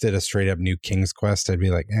they just did a straight up new King's Quest, I'd be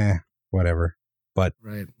like, whatever. But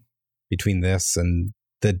between this and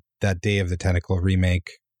that Day of the Tentacle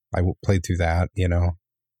remake, I played through that,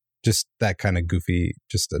 just that kind of goofy,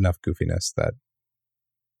 just enough goofiness that.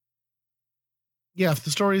 Yeah, if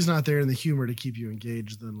the story's not there and the humor to keep you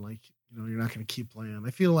engaged, then like, you're not going to keep playing.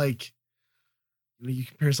 I feel like, you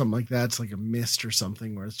compare something like that to like a Myst or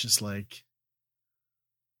something where it's just like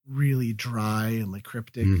really dry and like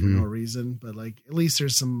cryptic for no reason, but like at least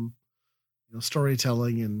there's some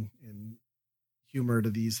storytelling and humor to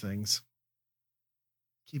these things.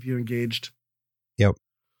 Keep you engaged. Yep.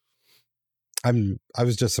 I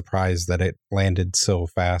was just surprised that it landed so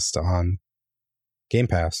fast on Game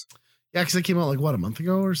Pass. Yeah, because it came out like what, a month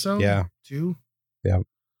ago or so? Yeah. 2? Yeah.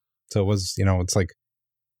 So it was, it's like,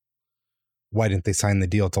 why didn't they sign the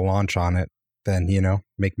deal to launch on it? Then,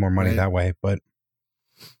 make more money that way. But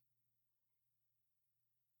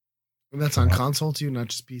and that's on console too, not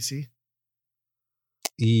just PC?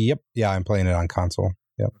 Yep. Yeah, I'm playing it on console.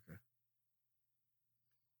 Yep. Okay.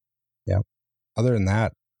 Yep. Other than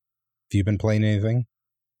that, have you been playing anything?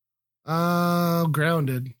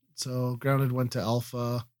 Grounded. So Grounded went to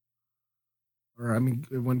alpha. Or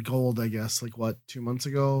it went gold, I guess, like what, 2 months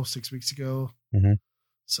ago, 6 weeks ago.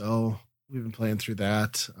 So we've been playing through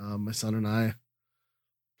that. My son and I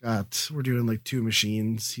we're doing like 2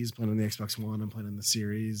 machines. He's playing on the Xbox One. I'm playing on the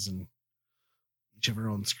Series, and each have our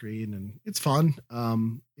own screen, and it's fun. I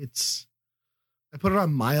put it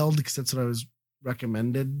on mild because that's what I was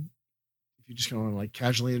recommended. If you just want to like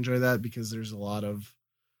casually enjoy that, because there's a lot of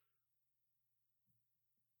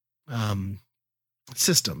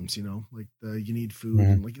systems, like you need food,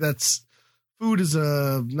 and like food is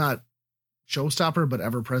a not showstopper, but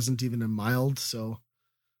ever present even in mild. So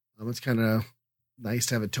it's kind of nice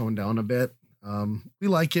to have it toned down a bit. We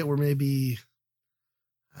like it. We're maybe,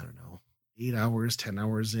 I don't know, 8 hours, 10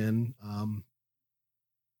 hours in.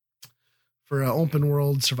 For an open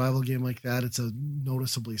world survival game like that, it's a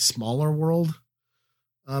noticeably smaller world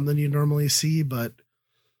than you normally see, but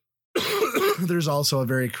there's also a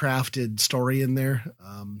very crafted story in there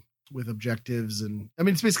with objectives. And I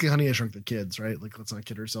mean, it's basically Honey, I Shrunk the Kids, right? Like, let's not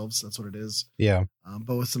kid ourselves. That's what it is. Yeah.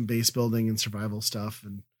 But with some base building and survival stuff.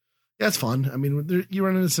 And yeah, it's fun. I mean, you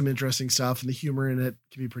run into some interesting stuff, and the humor in it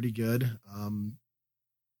can be pretty good.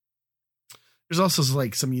 There's also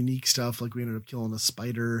like some unique stuff. Like, we ended up killing a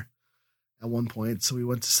spider at one point. So we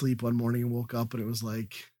went to sleep one morning and woke up, and it was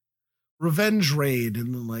like revenge raid.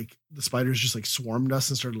 And then like the spiders just like swarmed us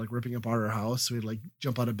and started like ripping apart our house. So we'd like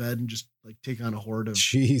jump out of bed and just like take on a horde of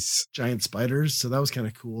giant spiders. So that was kind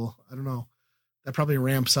of cool. I don't know. That probably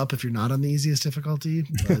ramps up if you're not on the easiest difficulty.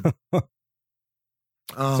 But,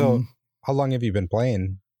 so how long have you been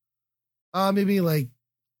playing? Maybe like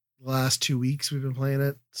the last 2 weeks we've been playing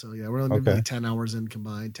it. So yeah, we're maybe like 10 hours in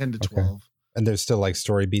combined, 10 to 12. And there's still like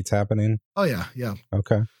story beats happening? Oh yeah. Yeah.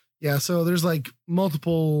 Okay. Yeah. So there's like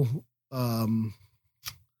multiple, what are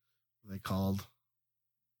they called?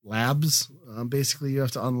 Labs. Basically you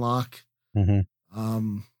have to unlock. But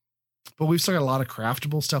we've still got a lot of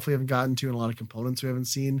craftable stuff we haven't gotten to, and a lot of components we haven't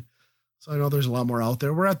seen. So I know there's a lot more out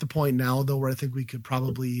there. We're at the point now though, where I think we could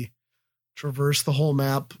probably traverse the whole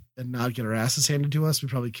map and not get our asses handed to us. We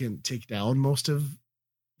probably can't take down most of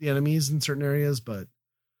the enemies in certain areas, but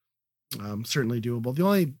certainly doable. The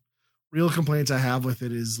only real complaints I have with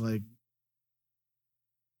it is like,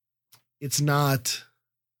 it's not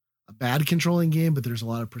a bad controlling game, but there's a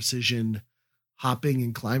lot of precision hopping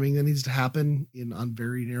and climbing that needs to happen on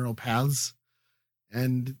very narrow paths.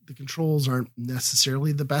 And the controls aren't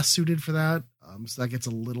necessarily the best suited for that. So that gets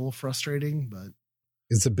a little frustrating, but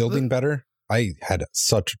is the building better? I had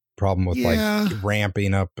such a problem with like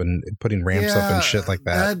ramping up and putting ramps up and shit like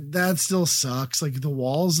that. That still sucks. Like the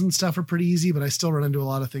walls and stuff are pretty easy, but I still run into a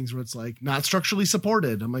lot of things where it's like not structurally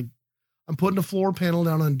supported. I'm like, I'm putting a floor panel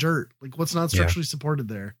down on dirt. Like, what's not structurally supported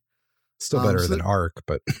there? Still better than Ark,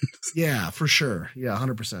 but yeah, for sure. Yeah,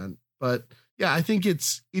 100%. But yeah, I think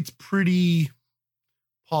it's pretty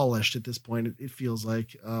polished at this point. It feels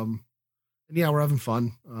like, and yeah, we're having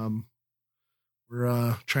fun.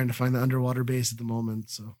 We're trying to find the underwater base at the moment,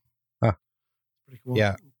 so pretty cool.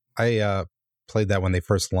 Yeah, I played that when they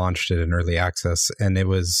first launched it in early access, and it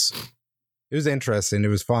was interesting. It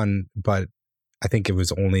was fun, but I think it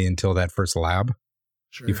was only until that first lab.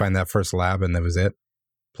 Sure. You find that first lab, and that was it.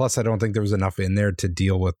 Plus, I don't think there was enough in there to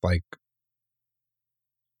deal with like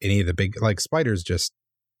any of the big, like spiders just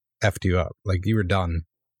effed you up. Like you were done.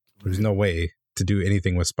 There's no way to do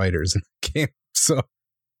anything with spiders in the game. So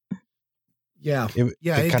yeah, it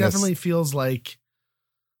definitely feels like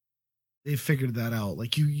they figured that out.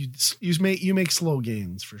 Like you make slow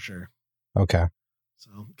gains for sure. Okay.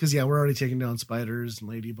 So, because we're already taking down spiders and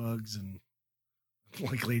ladybugs, and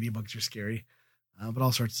like ladybugs are scary, but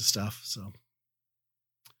all sorts of stuff. So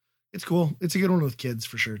it's cool. It's a good one with kids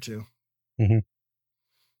for sure too. I'd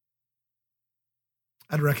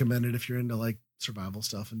recommend it if you're into like survival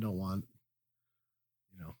stuff and don't want,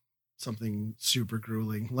 something super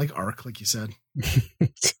grueling like Ark, like you said,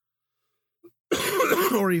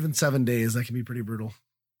 or even 7 days. That can be pretty brutal.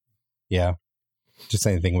 Yeah. Just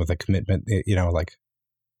anything with a commitment, like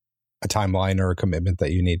a timeline or a commitment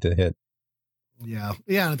that you need to hit. Yeah.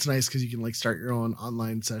 Yeah. And it's nice because you can like start your own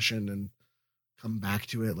online session and come back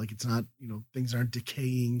to it. Like it's not, things aren't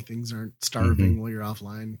decaying, things aren't starving while you're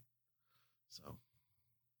offline. So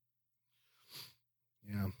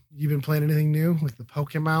yeah. You've been playing anything new, like the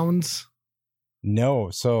Pokemons? No.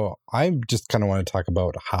 So I just kind of want to talk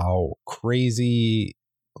about how crazy,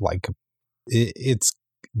 like it's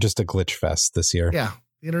just a glitch fest this year. Yeah.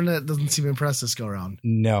 The internet doesn't seem impressed this go around.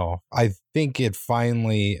 No, I think it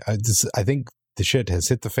finally, I think the shit has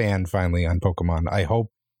hit the fan finally on Pokemon. I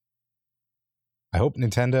hope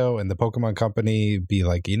Nintendo and the Pokemon company be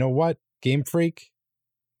like, you know what, Game Freak?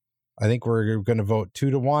 I think we're going to vote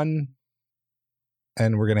 2-1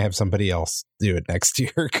 and we're going to have somebody else do it next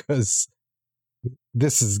year because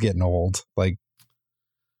this is getting old. Like,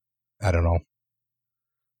 I don't know.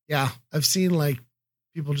 Yeah, I've seen like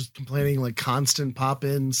people just complaining like constant pop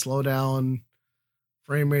in, slow down.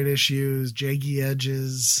 frame rate issues, jaggy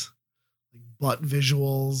edges, like butt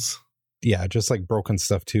visuals. Yeah, just like broken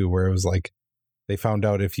stuff too, where it was like they found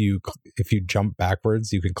out if you jump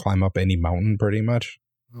backwards, you can climb up any mountain pretty much.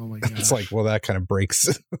 Oh my gosh. It's like, well, that kind of breaks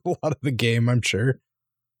a lot of the game, I'm sure.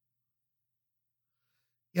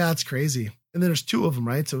 Yeah, it's crazy. And then there's 2 of them,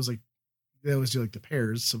 right? So it was like they always do like the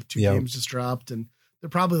pairs. So 2 games just dropped, and they're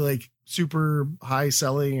probably like super high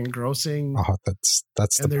selling and grossing. Oh, that's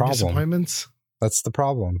the problem. Disappointments. That's the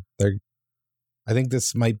problem. I think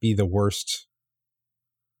this might be the worst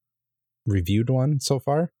reviewed one so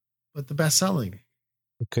far, but the best selling.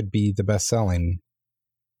 It could be the best selling.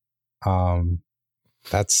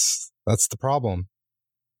 That's the problem.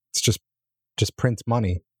 It's just print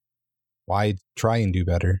money. Why try and do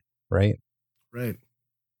better, right? Right.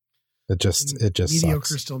 It just mediocre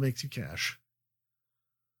sucks. Still makes you cash.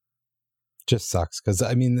 Just sucks because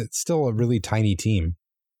I mean it's still a really tiny team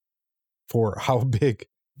for how big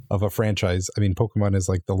of a franchise. I mean, Pokemon is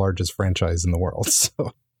like the largest franchise in the world.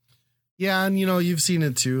 So yeah, and you've seen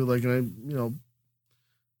it too. Like,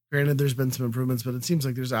 granted, there's been some improvements, but it seems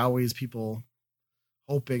like there's always people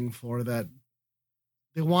hoping for that.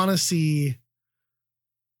 They want to see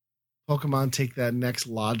Pokemon take that next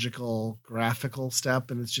logical graphical step,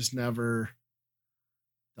 and it's just never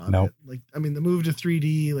done it. Like, I mean, the move to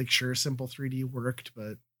 3D, like, sure, simple 3D worked,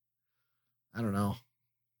 but I don't know.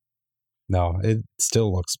 No, it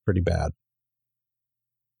still looks pretty bad.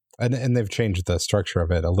 And they've changed the structure of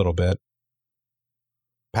it a little bit.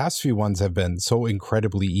 Past few ones have been so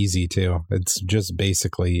incredibly easy too. It's just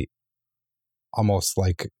basically almost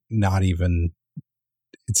like not even,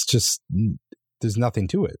 it's just, there's nothing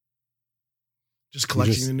to it. Just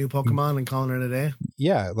collecting the new Pokemon and calling it a day.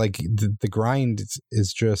 Yeah, like the grind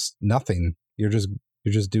is just nothing. You're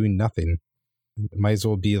just doing nothing. It might as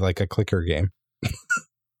well be like a clicker game.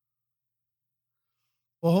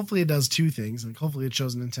 Well, hopefully it does 2 things. Like, hopefully it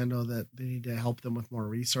shows Nintendo that they need to help them with more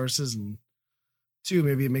resources, and 2,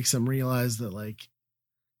 maybe it makes them realize that like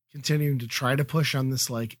continuing to try to push on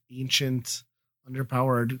this like ancient,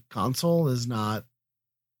 underpowered console is not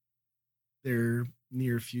their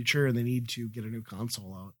near future, and they need to get a new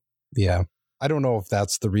console out. Yeah. I don't know if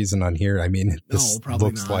that's the reason on here. I mean, this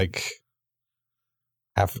looks not. Like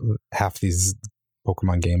half these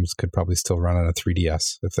Pokemon games could probably still run on a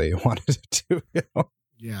 3DS if they wanted to.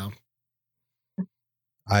 Yeah.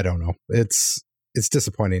 I don't know. It's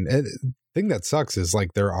disappointing. The thing that sucks is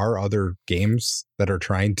like there are other games that are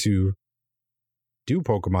trying to do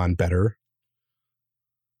Pokemon better.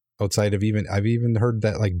 Outside of I've even heard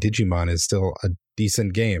that like Digimon is still a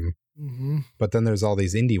decent game. Mm-hmm. But then there's all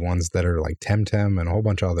these indie ones that are like Temtem and a whole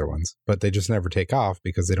bunch of other ones, but they just never take off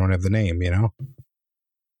because they don't have the name,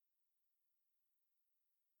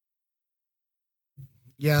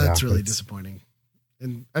 Yeah, that's really disappointing.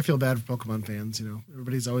 And I feel bad for Pokemon fans.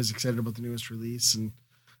 Everybody's always excited about the newest release, and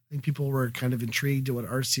I think people were kind of intrigued at what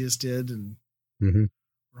Arceus did, and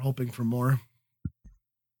we're hoping for more.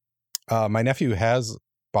 My nephew has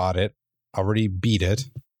bought it, already beat it,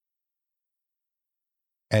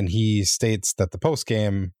 and he states that the post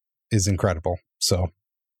game is incredible. So,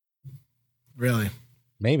 really,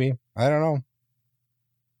 maybe, I don't know.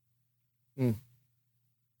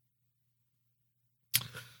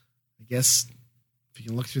 I guess if you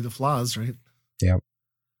can look through the flaws, right? Yeah.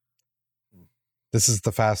 This is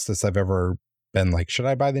the fastest I've ever been like, should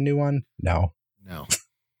I buy the new one? No.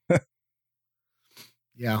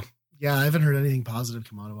 Yeah. I haven't heard anything positive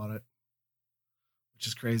come out about it, which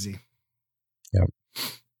is crazy. Yep.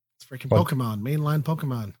 It's freaking Pokemon, mainline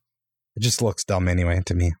Pokemon. It just looks dumb anyway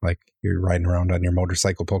to me. Like you're riding around on your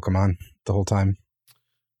motorcycle Pokemon the whole time.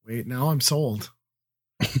 Wait, now I'm sold.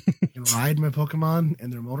 You can ride my Pokemon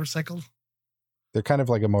and their motorcycle? They're kind of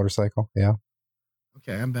like a motorcycle, yeah.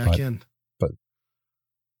 Okay, I'm back in. But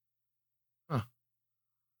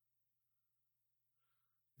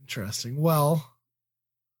interesting. Well,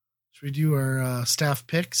 should we do our staff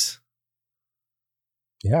picks?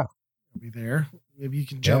 Yeah. Are we there? Maybe you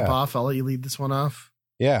can jump off. I'll let you lead this one off.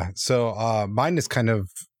 Yeah. So mine is kind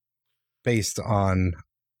of based on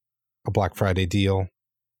a Black Friday deal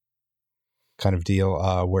kind of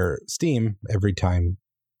deal where Steam, every time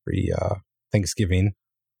Thanksgiving,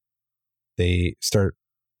 they start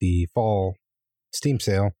the fall Steam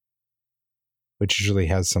sale, which usually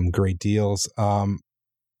has some great deals.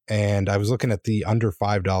 And I was looking at the under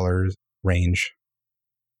 $5 range,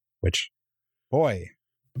 which, boy,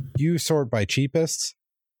 you sort by cheapest,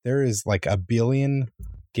 there is like a billion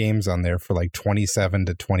games on there for like 27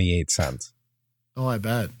 to 28 cents. Oh, I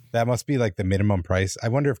bet. That must be like the minimum price. I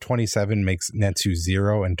wonder if 27 makes net to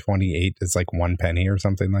 0 and 28 is like 1 penny or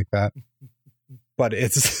something like that. but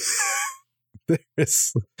it's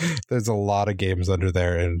there's a lot of games under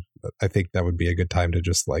there, and I think that would be a good time to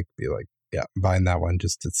just like be like, yeah, buying that one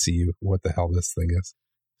just to see what the hell this thing is.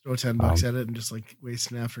 Throw $10 at it and just like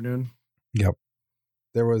waste an afternoon. Yep.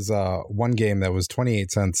 There was one game that was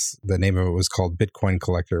 28 cents. The name of it was called Bitcoin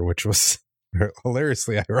Collector, which was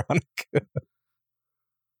hilariously ironic.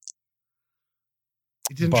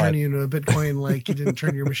 It didn't turn you into a Bitcoin, like you didn't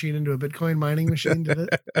turn your machine into a Bitcoin mining machine, did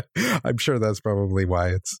it? I'm sure that's probably why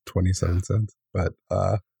it's 27 cents. But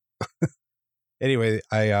anyway,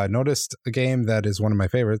 I noticed a game that is one of my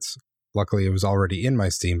favorites. Luckily, it was already in my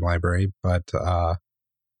Steam library, but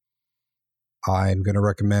I'm going to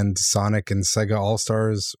recommend Sonic and Sega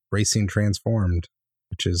All-Stars Racing Transformed,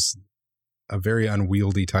 which is a very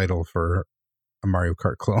unwieldy title for a Mario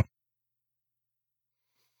Kart clone.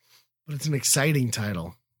 But it's an exciting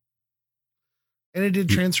title. And it did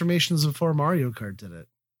transformations before Mario Kart did it.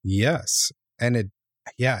 Yes. And it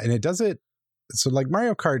does it. So like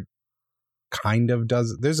Mario Kart kind of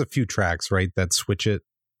does. There's a few tracks, right, that switch it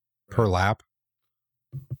per lap.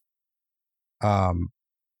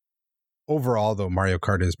 Overall, though, Mario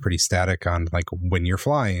Kart is pretty static on like when you're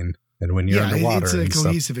flying and when you're underwater. It's a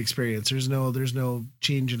cohesive experience. There's no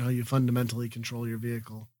change in how you fundamentally control your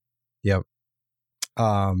vehicle. Yep.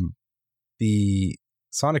 The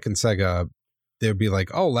Sonic and Sega, they'd be like,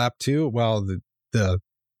 "Oh, lap 2. Well, so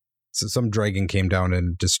some dragon came down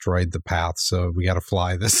and destroyed the path, so we got to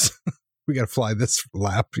fly this. We got to fly this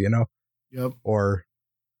lap, you know." Yep. Or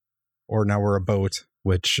now we're a boat,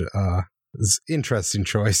 which is interesting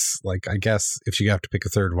choice. Like, I guess if you have to pick a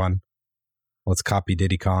third one, let's copy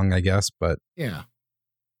Diddy Kong, I guess. But yeah.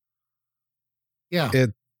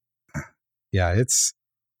 It's.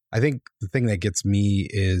 I think the thing that gets me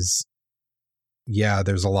is,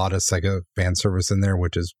 there's a lot of Sega fan service in there,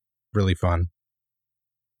 which is really fun.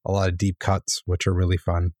 A lot of deep cuts, which are really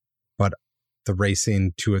fun. But the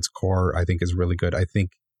racing to its core, I think, is really good. I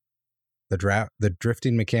think the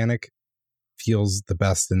drifting mechanic feels the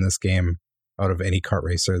best in this game out of any kart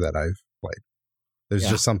racer that I've played. There's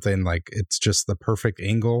just something like, it's just the perfect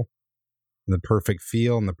angle, the perfect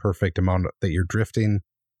feel, and the perfect amount that you're drifting.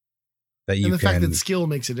 And the fact that skill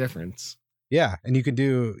makes a difference. Yeah, and you can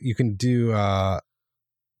do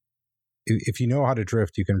if you know how to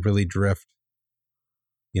drift, you can really drift,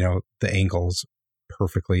 the angles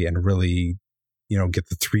perfectly and really, get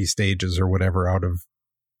the 3 stages or whatever out of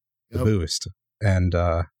the boost. And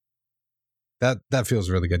that feels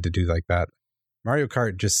really good to do like that. Mario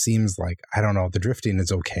Kart just seems like, I don't know, the drifting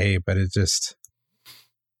is okay, but it just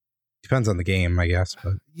depends on the game, I guess.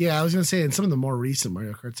 But yeah, I was going to say, in some of the more recent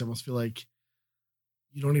Mario Karts, I almost feel like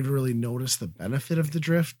you don't even really notice the benefit of the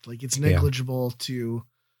drift. Like, it's negligible to,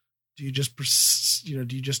 do you just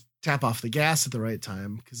tap off the gas at the right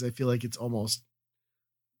time? Because I feel like it's almost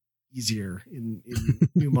easier in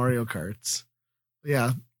new Mario Karts. But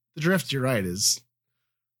yeah, the drift, you're right, it's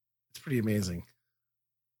pretty amazing.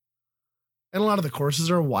 And a lot of the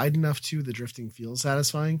courses are wide enough too. The drifting feels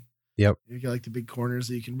satisfying. Yep. You get like the big corners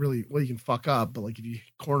that you can you can fuck up, but like if you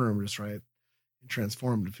corner them just right and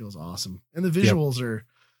transform, it feels awesome. And the visuals are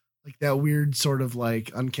like that weird sort of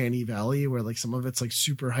like uncanny valley where like some of it's like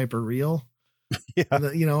super hyper real. Yeah. And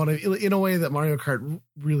in a way that Mario Kart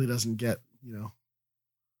really doesn't get,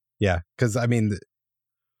 Yeah. Cause I mean,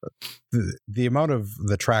 the amount of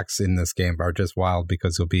the tracks in this game are just wild,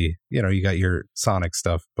 because you'll be, you got your Sonic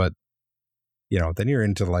stuff, but then you're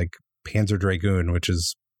into like Panzer Dragoon, which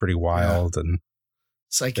is pretty wild, and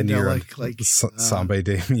psychedelic, like Samba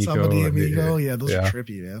de Amigo. Samba de Amigo, those are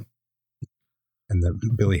trippy, man. And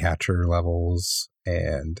the Billy Hatcher levels,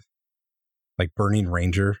 and like Burning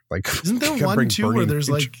Ranger. Like, isn't there one too where there's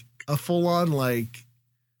like a full on like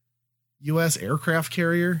U.S. aircraft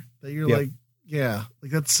carrier that you're like,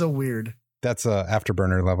 like that's so weird. That's a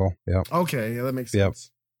Afterburner level. Yeah. Okay, that makes sense.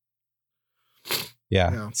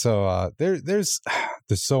 Yeah. So there's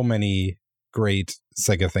so many great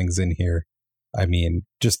Sega things in here. I mean,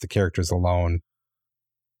 just the characters alone.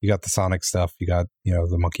 You got the Sonic stuff. You got,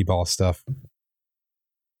 the Monkey Ball stuff.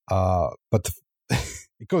 But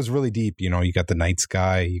it goes really deep. You got the Night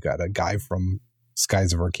Sky. You got a guy from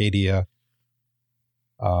Skies of Arcadia.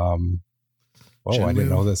 I didn't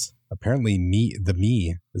know this. Apparently, the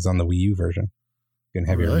Mii is on the Wii U version. You can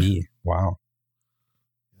have your Mii. Wow.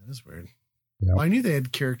 That is weird. Yeah. Well, I knew they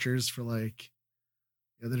had characters for like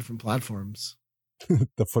the different platforms.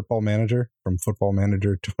 The Football Manager from Football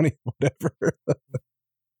Manager 20, whatever.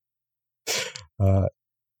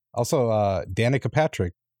 Also, Danica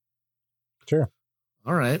Patrick. Sure.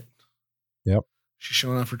 All right. Yep. She's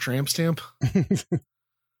showing off her tramp stamp.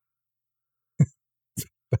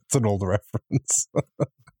 That's an old reference.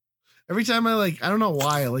 Every time I don't know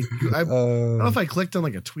why, I don't know if I clicked on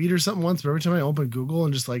like a tweet or something once, but every time I open Google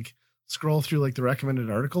and just like scroll through like the recommended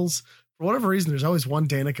articles, for whatever reason, there's always one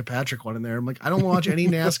Danica Patrick one in there. I'm like, I don't watch any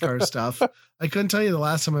NASCAR stuff. I couldn't tell you the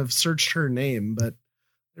last time I've searched her name, but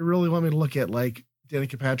they really want me to look at like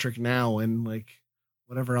Danica Patrick now and like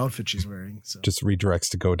whatever outfit she's wearing. So just redirects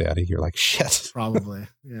to GoDaddy. You're like, shit. Probably.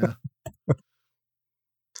 Yeah.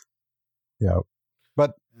 Yeah.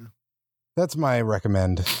 But that's my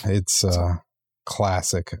recommend. It's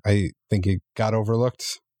classic. I think it got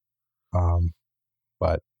overlooked.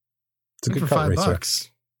 But it's a good cut racer. $5.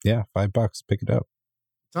 Yeah, $5. Pick it up.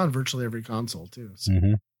 It's on virtually every console too. So.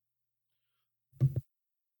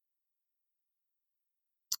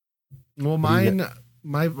 Well, mine,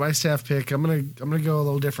 my staff pick. I'm gonna go a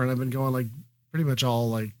little different. I've been going like pretty much all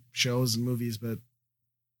like shows and movies, but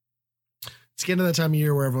it's getting to that time of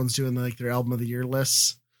year where everyone's doing like their album of the year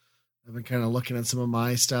lists. I've been kind of looking at some of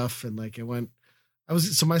my stuff, and like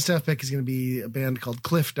so my staff pick is going to be a band called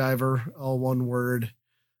Cliff Diver, all one word.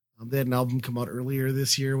 They had an album come out earlier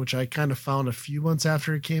this year, which I kind of found a few months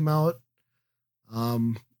after it came out.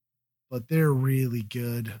 But they're really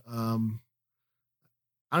good.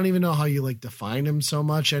 I don't even know how you like define them so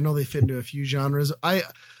much. I know they fit into a few genres.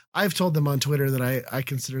 I've told them on Twitter that I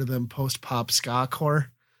consider them post-pop ska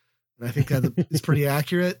core. And I think that is pretty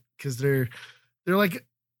accurate because they're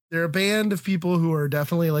a band of people who are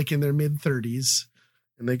definitely like in their mid 30s,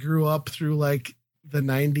 and they grew up through like the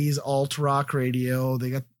 90s alt rock radio.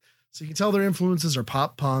 So you can tell their influences are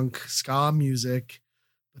pop punk, ska music,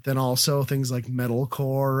 but then also things like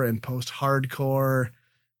metalcore and post-hardcore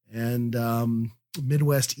and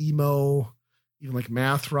Midwest emo, even like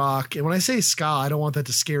math rock. And when I say ska, I don't want that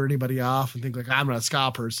to scare anybody off and think like I'm not a ska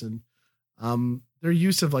person. Their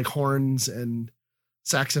use of like horns and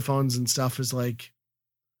saxophones and stuff is like,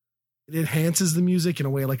 it enhances the music in a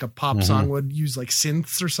way like a pop song would use like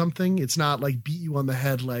synths or something. It's not like beat you on the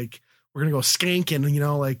head like we're gonna go skanking, you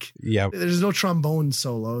know, like there's no trombone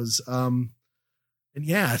solos. And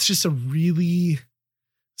yeah, it's just so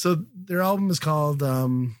their album is called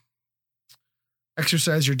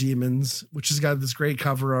Exercise Your Demons, which has got this great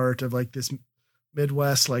cover art of like this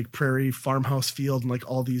Midwest like prairie farmhouse field and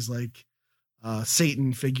like all these like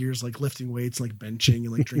Satan figures like lifting weights, like benching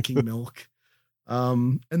and like drinking milk.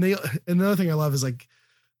 And another thing I love is like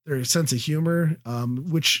their sense of humor,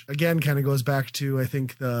 which again kind of goes back to I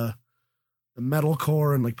think the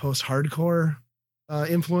metalcore and like post-hardcore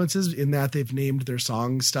influences, in that they've named their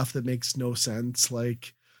songs stuff that makes no sense,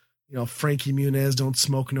 like, you know, Frankie Muniz, Don't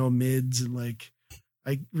Smoke No Mids, and like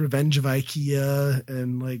Revenge of IKEA,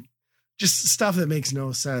 and like just stuff that makes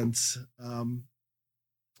no sense.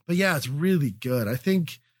 But yeah, it's really good. I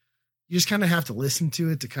think you just kind of have to listen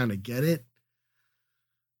to it to kind of get it.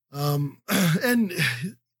 And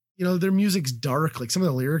you know, their music's dark. Like some of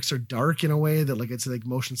the lyrics are dark in a way that like, it's like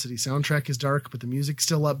Motion City Soundtrack is dark, but the music's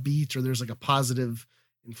still upbeat, or there's like a positive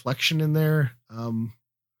inflection in there.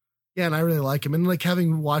 Yeah. And I really like them. And like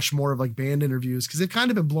having watched more of like band interviews, cause they've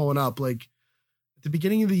kind of been blowing up. Like at the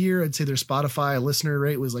beginning of the year, I'd say their Spotify listener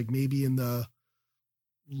rate was like maybe in the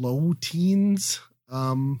low teens.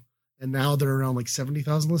 And now they're around like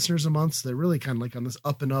 70,000 listeners a month. So they're really kind of like on this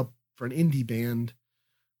up and up for an indie band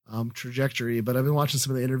trajectory. But I've been watching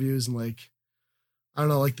some of the interviews, and like, I don't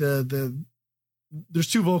know, like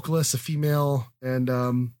there's two vocalists, a female and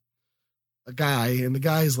a guy, and the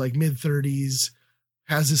guy's like mid 30s,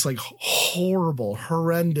 has this like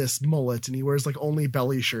horrendous mullet, and he wears like only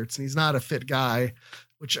belly shirts, and he's not a fit guy,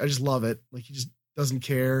 which I just love it. Like he just doesn't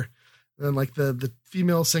care. And then like the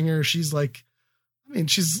female singer, she's like, I mean,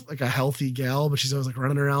 she's like a healthy gal, but she's always like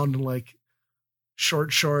running around in like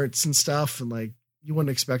short shorts and stuff, and like you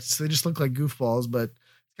wouldn't expect it. So they just look like goofballs, but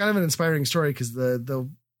it's kind of an inspiring story because the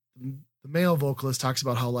male vocalist talks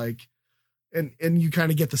about how like, and you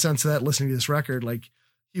kind of get the sense of that listening to this record, like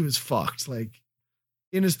he was fucked, like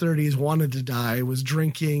in his 30s, wanted to die, was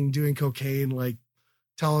drinking, doing cocaine, like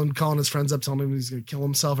calling his friends up, telling him he's going to kill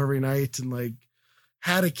himself every night, and like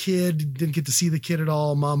had a kid, didn't get to see the kid at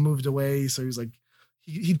all. Mom moved away. So he was like,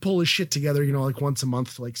 he'd pull his shit together, you know, like once a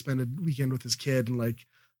month to like spend a weekend with his kid, and like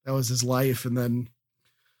that was his life. And then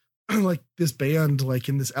like this band, like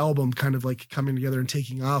in this album kind of like coming together and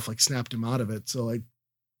taking off, like snapped him out of it. So like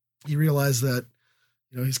he realized that,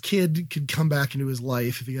 you know, his kid could come back into his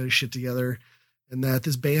life if he got his shit together, and that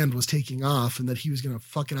this band was taking off, and that he was going to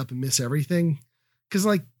fuck it up and miss everything. Cause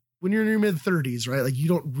like when you're in your mid 30s, right? Like you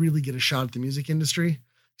don't really get a shot at the music industry,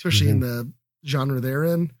 especially in the genre they're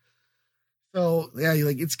in. So yeah,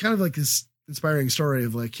 like it's kind of like this inspiring story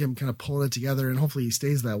of like him kind of pulling it together, and hopefully he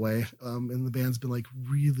stays that way. And the band's been like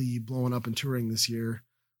really blowing up and touring this year.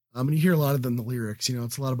 And you hear a lot of them, the lyrics, you know,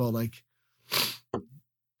 it's a lot about like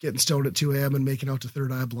getting stoned at 2 a.m. and making out to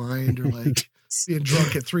Third Eye Blind, or like being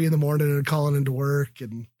drunk at 3 a.m. and calling into work.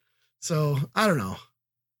 And so I don't know.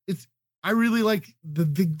 I really like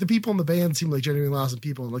the people in the band seem like genuinely awesome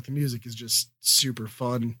people, and like the music is just super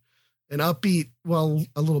fun and upbeat. Well,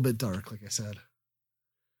 a little bit dark, like I said.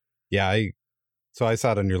 Yeah, so I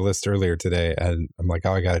saw it on your list earlier today, and I'm like,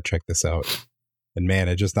 oh, I got to check this out. And man,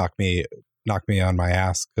 it just knocked me on my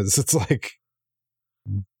ass, because it's like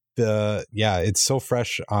it's so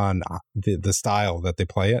fresh on the style that they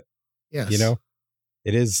play it. Yes, you know,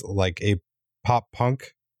 it is like a pop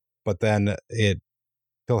punk, but then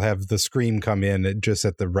he'll have the scream come in just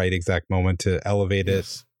at the right exact moment to elevate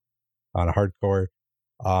it on a hardcore.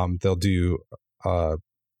 They'll do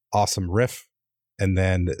awesome riff, and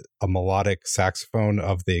then a melodic saxophone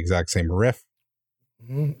of the exact same riff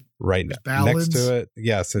right next to it.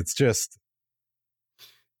 Yes, it's just...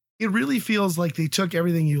 It really feels like they took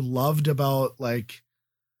everything you loved about like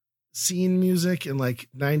scene music and like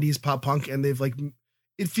 90s pop punk, and they've like...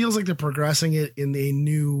 It feels like they're progressing it in a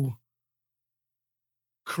new...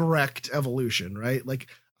 correct evolution, right? Like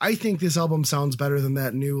I think this album sounds better than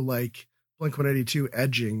that new like Blink-182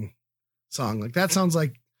 Edging song. Like that sounds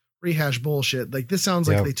like rehash bullshit. Like this sounds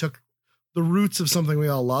like they took the roots of something we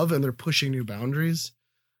all love and they're pushing new boundaries.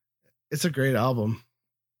 It's a great album.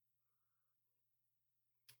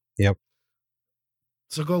 Yep.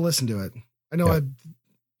 So go listen to it. I know I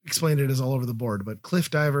explained it as all over the board, but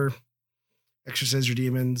Cliff Diver, Exorcise Your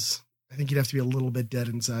Demons. I think you'd have to be a little bit dead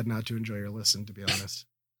inside not to enjoy your listen, to be honest.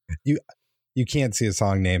 You can't see a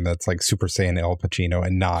song name that's like Super Saiyan El Pacino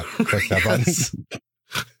and not click that button.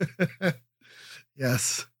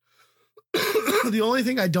 Yes. The only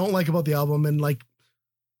thing I don't like about the album, and like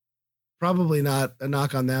probably not a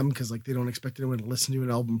knock on them because like they don't expect anyone to listen to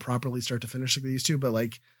an album properly start to finish like they used to, but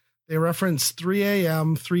like they reference 3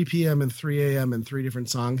 a.m., 3 p.m. and 3 a.m. in 3 different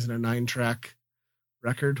songs in a 9-track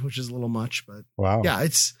record, which is a little much, but wow. Yeah,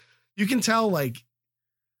 you can tell like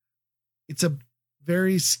it's a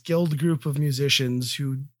very skilled group of musicians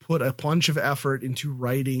who put a bunch of effort into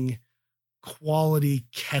writing quality,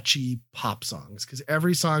 catchy pop songs, because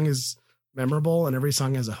every song is memorable and every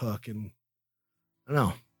song has a hook. And I don't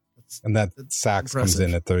know. And that sax comes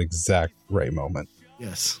in at the exact right moment.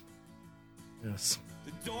 Yes. Yes.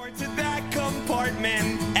 The door to that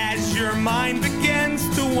compartment as your mind begins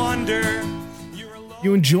to wander.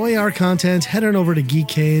 You enjoy our content, head on over to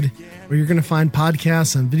Geekade, where you're going to find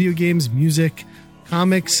podcasts on video games, music,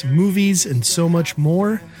 comics, movies, and so much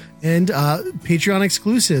more. And Patreon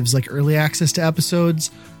exclusives like early access to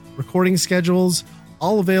episodes, recording schedules,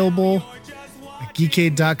 all available at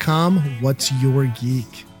geekade.com. What's your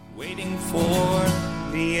geek? Waiting for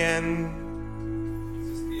the end. Is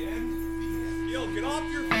this the end? Yo, get off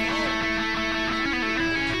your phone.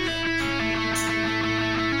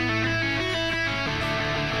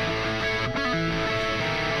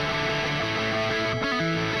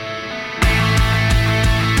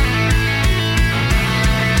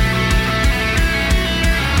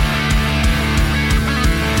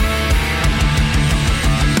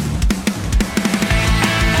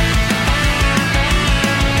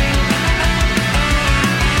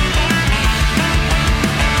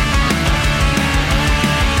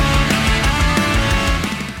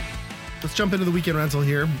 Jump into the weekend rental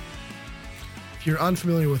here. If you're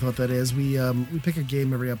unfamiliar with what that is, we pick a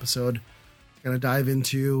game every episode to kind of dive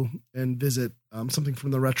into and visit something from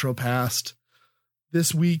the retro past.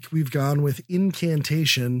 This week we've gone with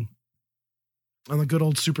Incantation on the good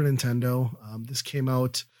old Super Nintendo. This came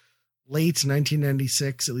out late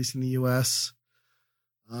 1996, at least in the US.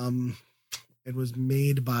 It was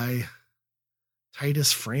made by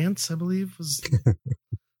Titus France, I believe, was the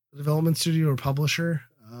development studio or publisher.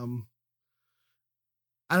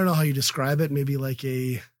 I don't know how you describe it. Maybe like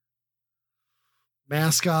a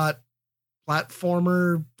mascot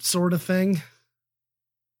platformer sort of thing.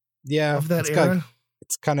 Yeah. Of that era.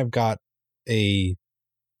 It's kind of got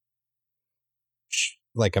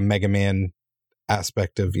like a Mega Man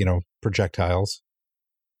aspect of, projectiles.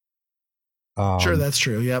 Sure, that's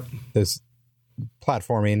true. Yep. There's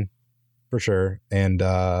platforming for sure. And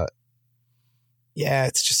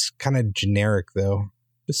it's just kind of generic though.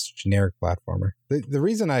 Just generic platformer. The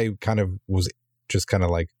reason I kind of was just kind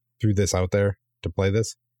of like threw this out there to play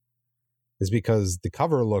this is because the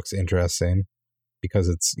cover looks interesting, because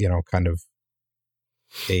it's, kind of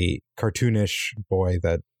a cartoonish boy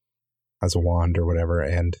that has a wand or whatever.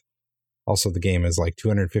 And Also, the game is like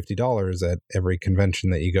 $250 at every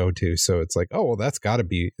convention that you go to. So it's like, oh, well, it's got to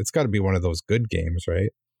be one of those good games,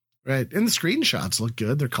 right? Right. And the screenshots look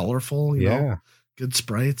good. They're colorful, you know, good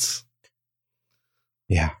sprites.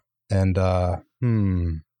 Yeah. And,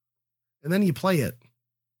 and then you play it.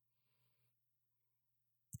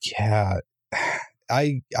 Yeah.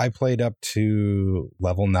 I played up to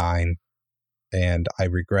level 9 and I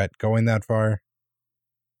regret going that far.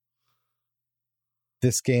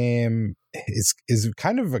 This game is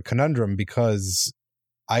kind of a conundrum because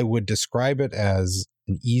I would describe it as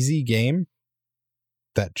an easy game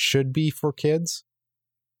that should be for kids.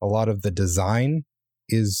 A lot of the design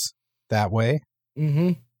is that way.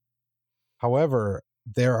 Mm-hmm. However,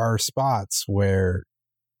 there are spots where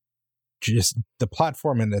just the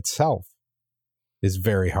platform in itself is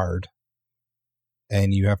very hard.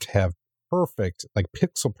 And you have to have perfect, like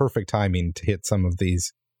pixel perfect timing to hit some of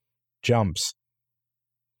these jumps.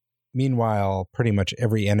 Meanwhile, pretty much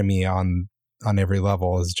every enemy on every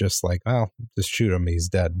level is just like, well, just shoot him, he's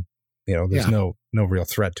dead. You know, there's no real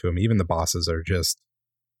threat to him. Even the bosses are just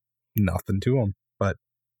nothing to him. But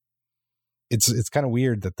it's kind of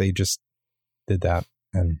weird that they just did that,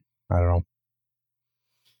 and I don't know.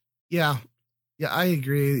 Yeah, I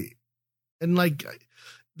agree. And like,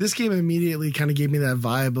 this game immediately kind of gave me that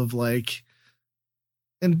vibe of like,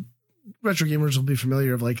 and retro gamers will be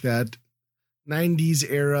familiar of like that 90s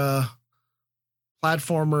era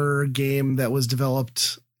platformer game that was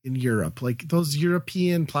developed in Europe. Like those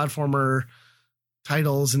European platformer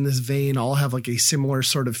titles in this vein all have like a similar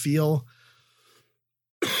sort of feel.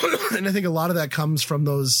 And I think a lot of that comes from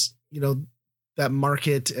those, you know, that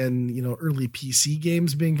market and, you know, early PC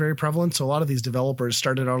games being very prevalent. So a lot of these developers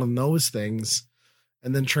started out on those things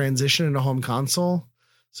and then transition into home console.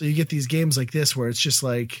 So you get these games like this where it's just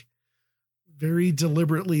like very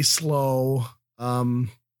deliberately slow. And,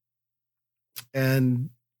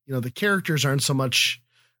 you know, the characters aren't so much,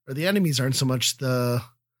 or the enemies aren't so much the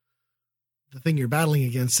thing you're battling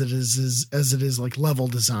against as it is like level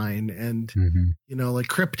design and, you know, like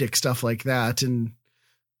cryptic stuff like that. And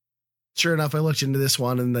sure enough, I looked into this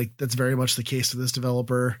one and like, that's very much the case with this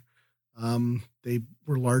developer. They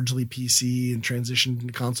were largely PC and transitioned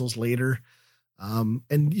into consoles later.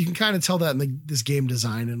 And you can kind of tell that in this game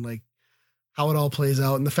design and like how it all plays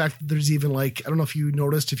out. And the fact that there's even like, I don't know if you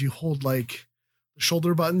noticed, if you hold like the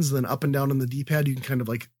shoulder buttons, then up and down on the D-pad, you can kind of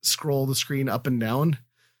like scroll the screen up and down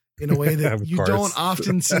in a way that you don't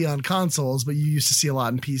often see on consoles, but you used to see a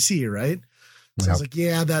lot in PC, right? So I was like,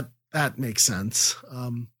 yeah, that makes sense.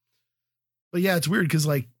 But yeah, it's weird because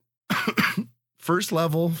like first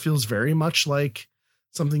level feels very much like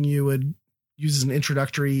something you would use as an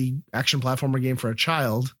introductory action platformer game for a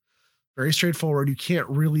child. Very straightforward. You can't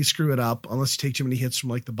really screw it up unless you take too many hits from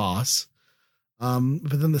like the boss.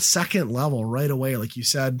 But then the second level right away, like you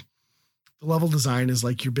said, the level design is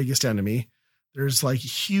like your biggest enemy. There's like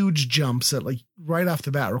huge jumps that like right off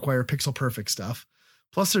the bat require pixel perfect stuff.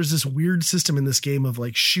 Plus there's this weird system in this game of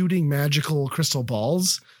like shooting magical crystal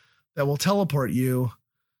balls that will teleport you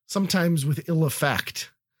sometimes with ill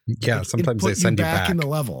effect. Yeah. Like, sometimes they send you back in the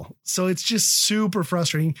level. So it's just super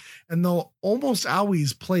frustrating. And they'll almost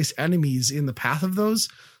always place enemies in the path of those.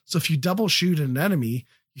 So if you double shoot an enemy,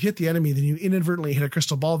 you hit the enemy, then you inadvertently hit a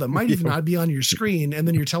crystal ball that might even not be on your screen. And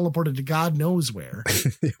then you're teleported to God knows where.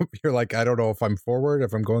 You're like, I don't know if I'm forward,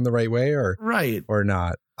 if I'm going the right way or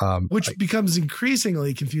not. Which becomes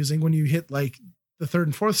increasingly confusing when you hit like the third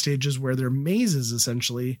and fourth stages where they're mazes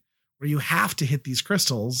essentially, where you have to hit these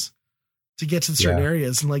crystals to get to certain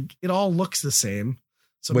areas. And like, it all looks the same.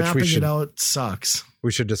 So mapping it out sucks.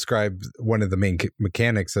 We should describe one of the main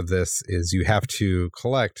mechanics of this is you have to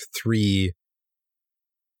collect 3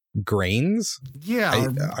 grains. Yeah.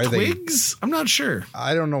 Are twigs? I'm not sure.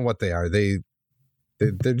 I don't know what they are. They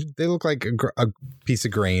look like a piece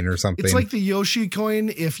of grain or something. It's like the Yoshi coin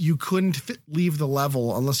if you couldn't leave the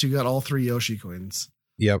level unless you got all 3 Yoshi coins.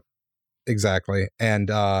 Yep, exactly. And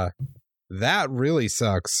that really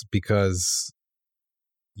sucks because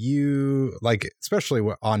you like, especially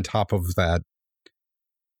on top of that,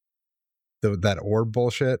 that orb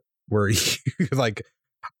bullshit where you like,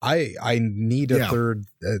 I need a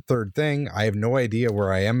third thing. I have no idea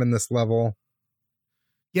where I am in this level.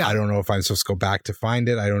 Yeah. I don't know if I'm supposed to go back to find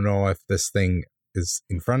it. I don't know if this thing is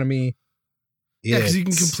in front of me. Yeah, because you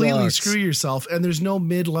can completely screw yourself and there's no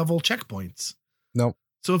mid-level checkpoints. Nope.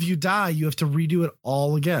 So if you die, you have to redo it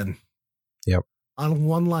all again. Yep. On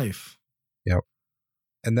one life. Yep.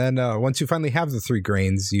 And then once you finally have the 3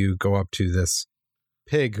 grains, you go up to this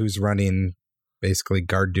pig who's running basically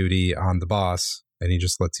guard duty on the boss, and he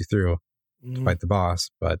just lets you through to fight the boss.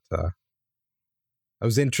 But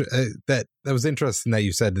that was interesting that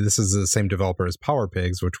you said this is the same developer as Power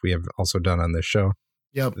Pigs, which we have also done on this show.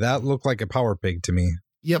 Yep. That looked like a Power Pig to me.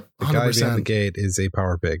 Yep. 100%. The guy behind the gate is a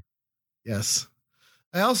Power Pig. Yes.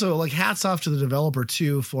 I also like hats off to the developer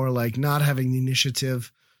too for like not having the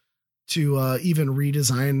initiative to even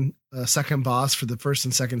redesign a second boss for the first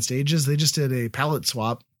and second stages. They just did a palette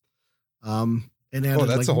swap. And added,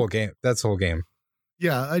 that's the whole game. That's the whole game.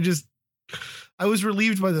 Yeah. I was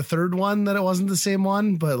relieved by the third one that it wasn't the same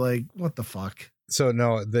one, but like, what the fuck? So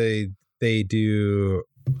no, they do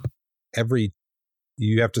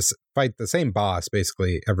you have to fight the same boss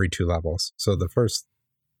basically every 2 levels. So the first,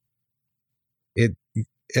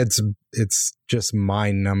 it's just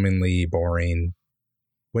mind-numbingly boring.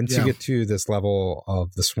 Once you get to this level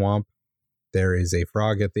of the swamp, there is a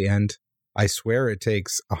frog at the end. I swear it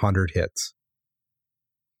takes 100 hits.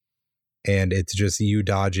 And it's just you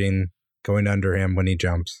dodging, going under him when he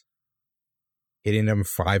jumps, hitting him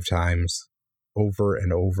 5 times over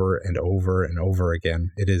and over and over and over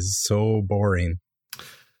again. It is so boring.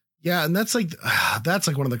 Yeah, and that's like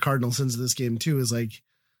one of the cardinal sins of this game too, is like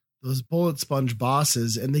those bullet sponge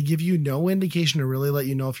bosses, and they give you no indication to really let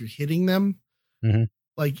you know if you're hitting them. Mm-hmm.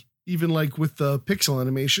 Like even like with the pixel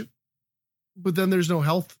animation, but then there's no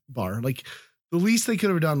health bar. Like the least they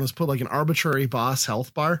could have done was put like an arbitrary boss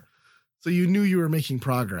health bar, so you knew you were making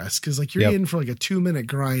progress, because like you're in for like a 2-minute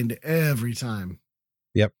grind every time.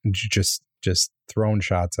 Yep, just throwing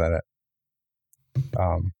shots at it.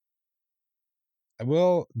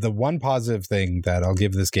 The one positive thing that I'll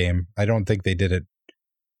give this game, I don't think they did it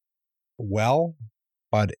well,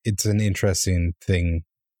 but it's an interesting thing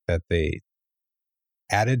that they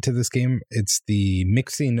added to this game. It's the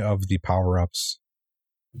mixing of the power-ups.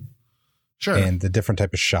 Sure. And the different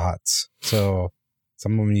type of shots. So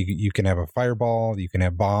some of them you can have a fireball, you can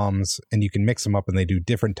have bombs, and you can mix them up and they do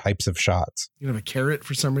different types of shots. You have a carrot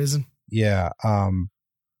for some reason? Yeah.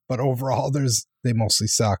 But overall they mostly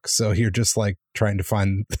suck. So you're just like trying to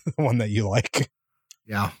find the one that you like.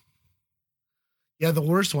 Yeah. Yeah. The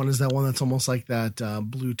worst one is that one that's almost like that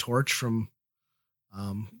blue torch from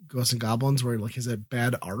Ghosts and Goblins, where like has a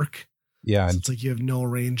bad arc. Yeah. So it's like you have no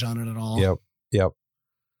range on it at all. Yep.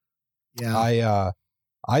 Yeah.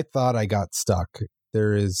 I thought I got stuck.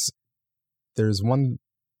 There's one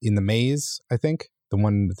in the maze, I think.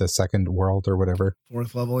 The second world or whatever.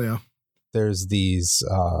 4th level, yeah. There's these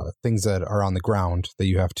things that are on the ground that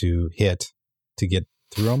you have to hit to get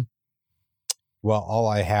through them. Well, all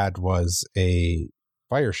I had was a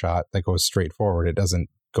fire shot that goes straight forward. It doesn't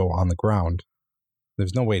go on the ground.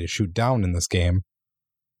 There's no way to shoot down in this game.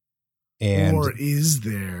 Or is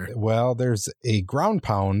there? Well, there's a ground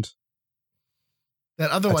pound.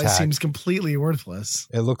 That otherwise seems completely worthless.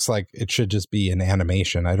 It looks like it should just be an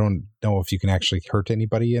animation. I don't know if you can actually hurt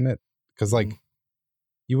anybody in it. Because like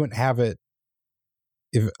you wouldn't have it.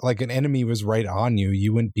 If like an enemy was right on you,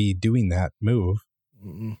 you wouldn't be doing that move.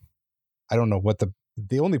 Mm-mm. I don't know what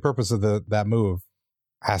the only purpose of that move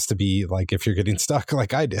has to be like if you're getting stuck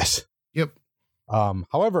like I did. Yep.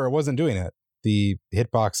 However, it wasn't doing it. The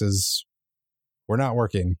hitboxes were not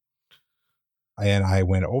working. And I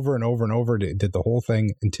went over and over and over, did the whole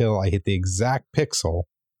thing until I hit the exact pixel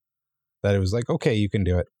that it was like, okay, you can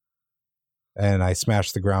do it. And I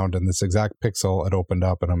smashed the ground, and this exact pixel, it opened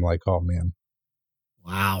up, and I'm like, oh, man.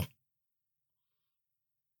 Wow.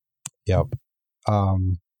 Yep.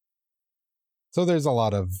 So there's a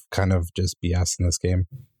lot of kind of just BS in this game.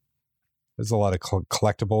 There's a lot of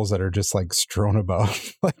collectibles that are just like strewn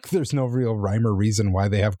about. Like there's no real rhyme or reason why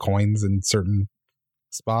they have coins in certain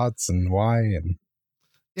spots and why. And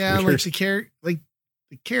yeah, like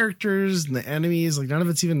the characters and the enemies, like none of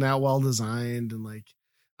it's even that well designed. And like,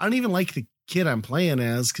 I don't even like the kid I'm playing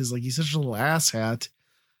as, because like he's such a little asshat.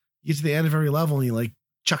 You get to the end of every level and he like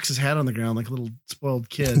chucks his hat on the ground like a little spoiled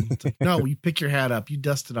kid. It's like, no, you pick your hat up, you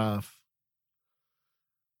dust it off.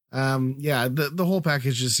 Yeah, the whole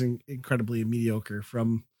package is incredibly mediocre,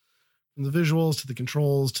 from the visuals to the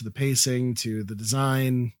controls to the pacing to the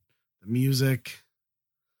design, the music.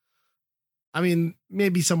 I mean,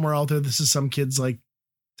 maybe somewhere out there this is some kid's like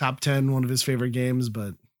top 10, one of his favorite games,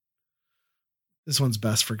 but this one's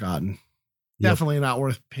best forgotten. Yep. Definitely not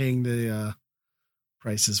worth paying the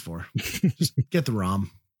prices for. Just get the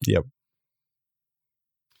ROM. Yep.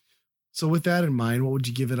 So with that in mind, what would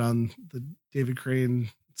you give it on the David Crane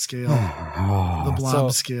scale? The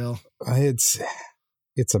Blob scale? It's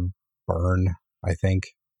a burn, I think.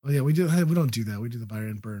 Oh yeah, we don't do that. We do the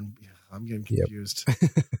Byron burn. Yeah, I'm getting confused.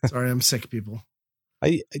 Yep. Sorry, I'm sick, people.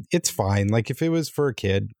 It's fine. Like if it was for a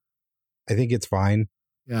kid, I think it's fine.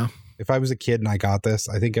 Yeah. If I was a kid and I got this,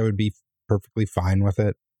 I think I would be perfectly fine with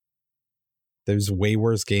it. There's way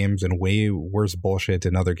worse games and way worse bullshit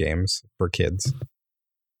in other games for kids.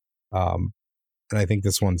 And I think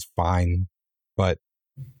this one's fine, but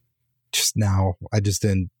just now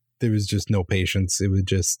there was just no patience. It was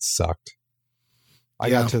just sucked. I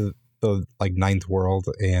got to the like 9th world,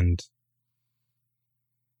 and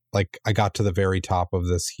like I got to the very top of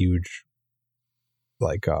this huge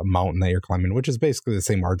like mountain that you're climbing, which is basically the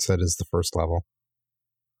same art set as the first level.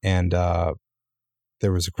 And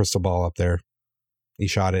there was a crystal ball up there. He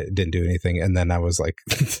shot it, didn't do anything, and then I was like,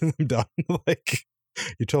 I'm done. Like,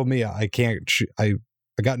 you told me I can't I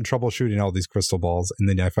got in trouble shooting all these crystal balls, and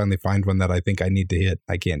then I finally find one that I think I need to hit.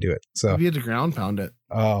 I can't do it. So you had to ground pound it.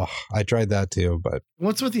 Oh, I tried that too, but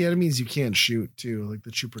what's with the enemies you can't shoot too, like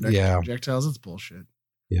the shoot projectiles? It's bullshit.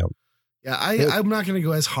 Yep. Yeah, I'm not going to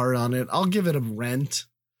go as hard on it. I'll give it a Rent,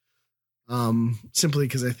 simply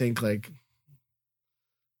because I think like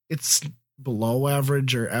it's below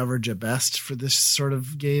average or average at best for this sort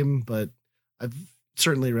of game, but I've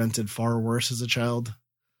certainly rented far worse as a child.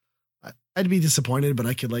 I'd be disappointed, but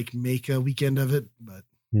I could like make a weekend of it. But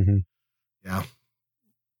yeah,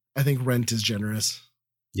 I think Rent is generous.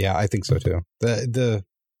 Yeah, I think so too. The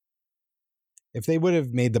if they would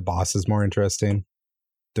have made the bosses more interesting,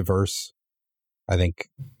 diverse, I think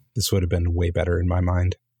this would have been way better in my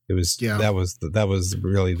mind. It was that was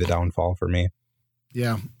really the downfall for me.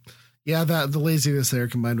 Yeah. That the laziness there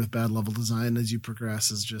combined with bad level design as you progress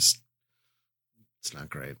is just, it's not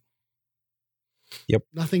great. Yep.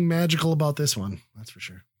 Nothing magical about this one. That's for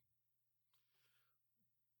sure.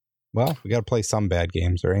 Well, we got to play some bad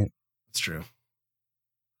games, right? That's true.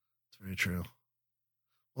 It's very true.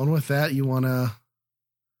 Well, and with that, you want to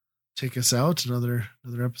take us out? Another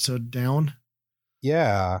episode down?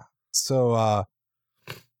 Yeah. So,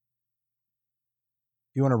 if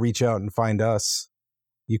you want to reach out and find us,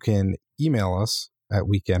 you can email us at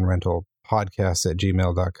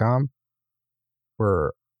weekendrentalpodcast@gmail.com.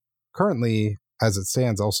 We're currently, as it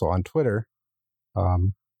stands, also on Twitter.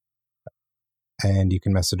 And you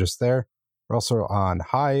can message us there. We're also on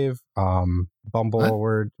Hive, Bumble.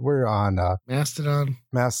 We're on Mastodon,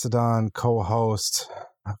 co-host,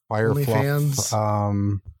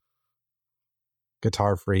 Firefluff,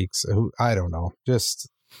 Guitar Freaks. I don't know.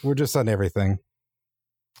 We're just on everything.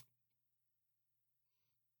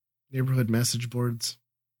 Neighborhood message boards.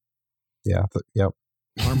 Yeah. Yep.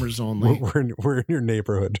 Farmers only. We're in your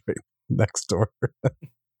neighborhood right next door.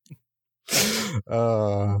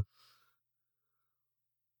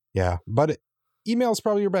 Yeah, but email is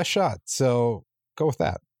probably your best shot. So go with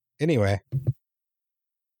that. Anyway,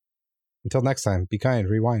 until next time, be kind,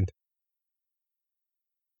 rewind.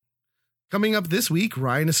 Coming up this week,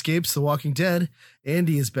 Ryan escapes The Walking Dead,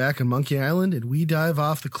 Andy is back on Monkey Island, and we dive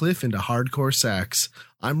off the cliff into hardcore sax.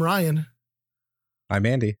 I'm Ryan. I'm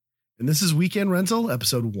Andy. And this is Weekend Rental,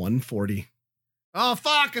 episode 140. Oh,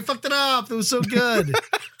 fuck, I fucked it up. That was so good.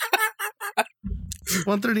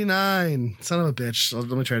 139. Son of a bitch. Let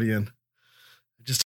me try it again.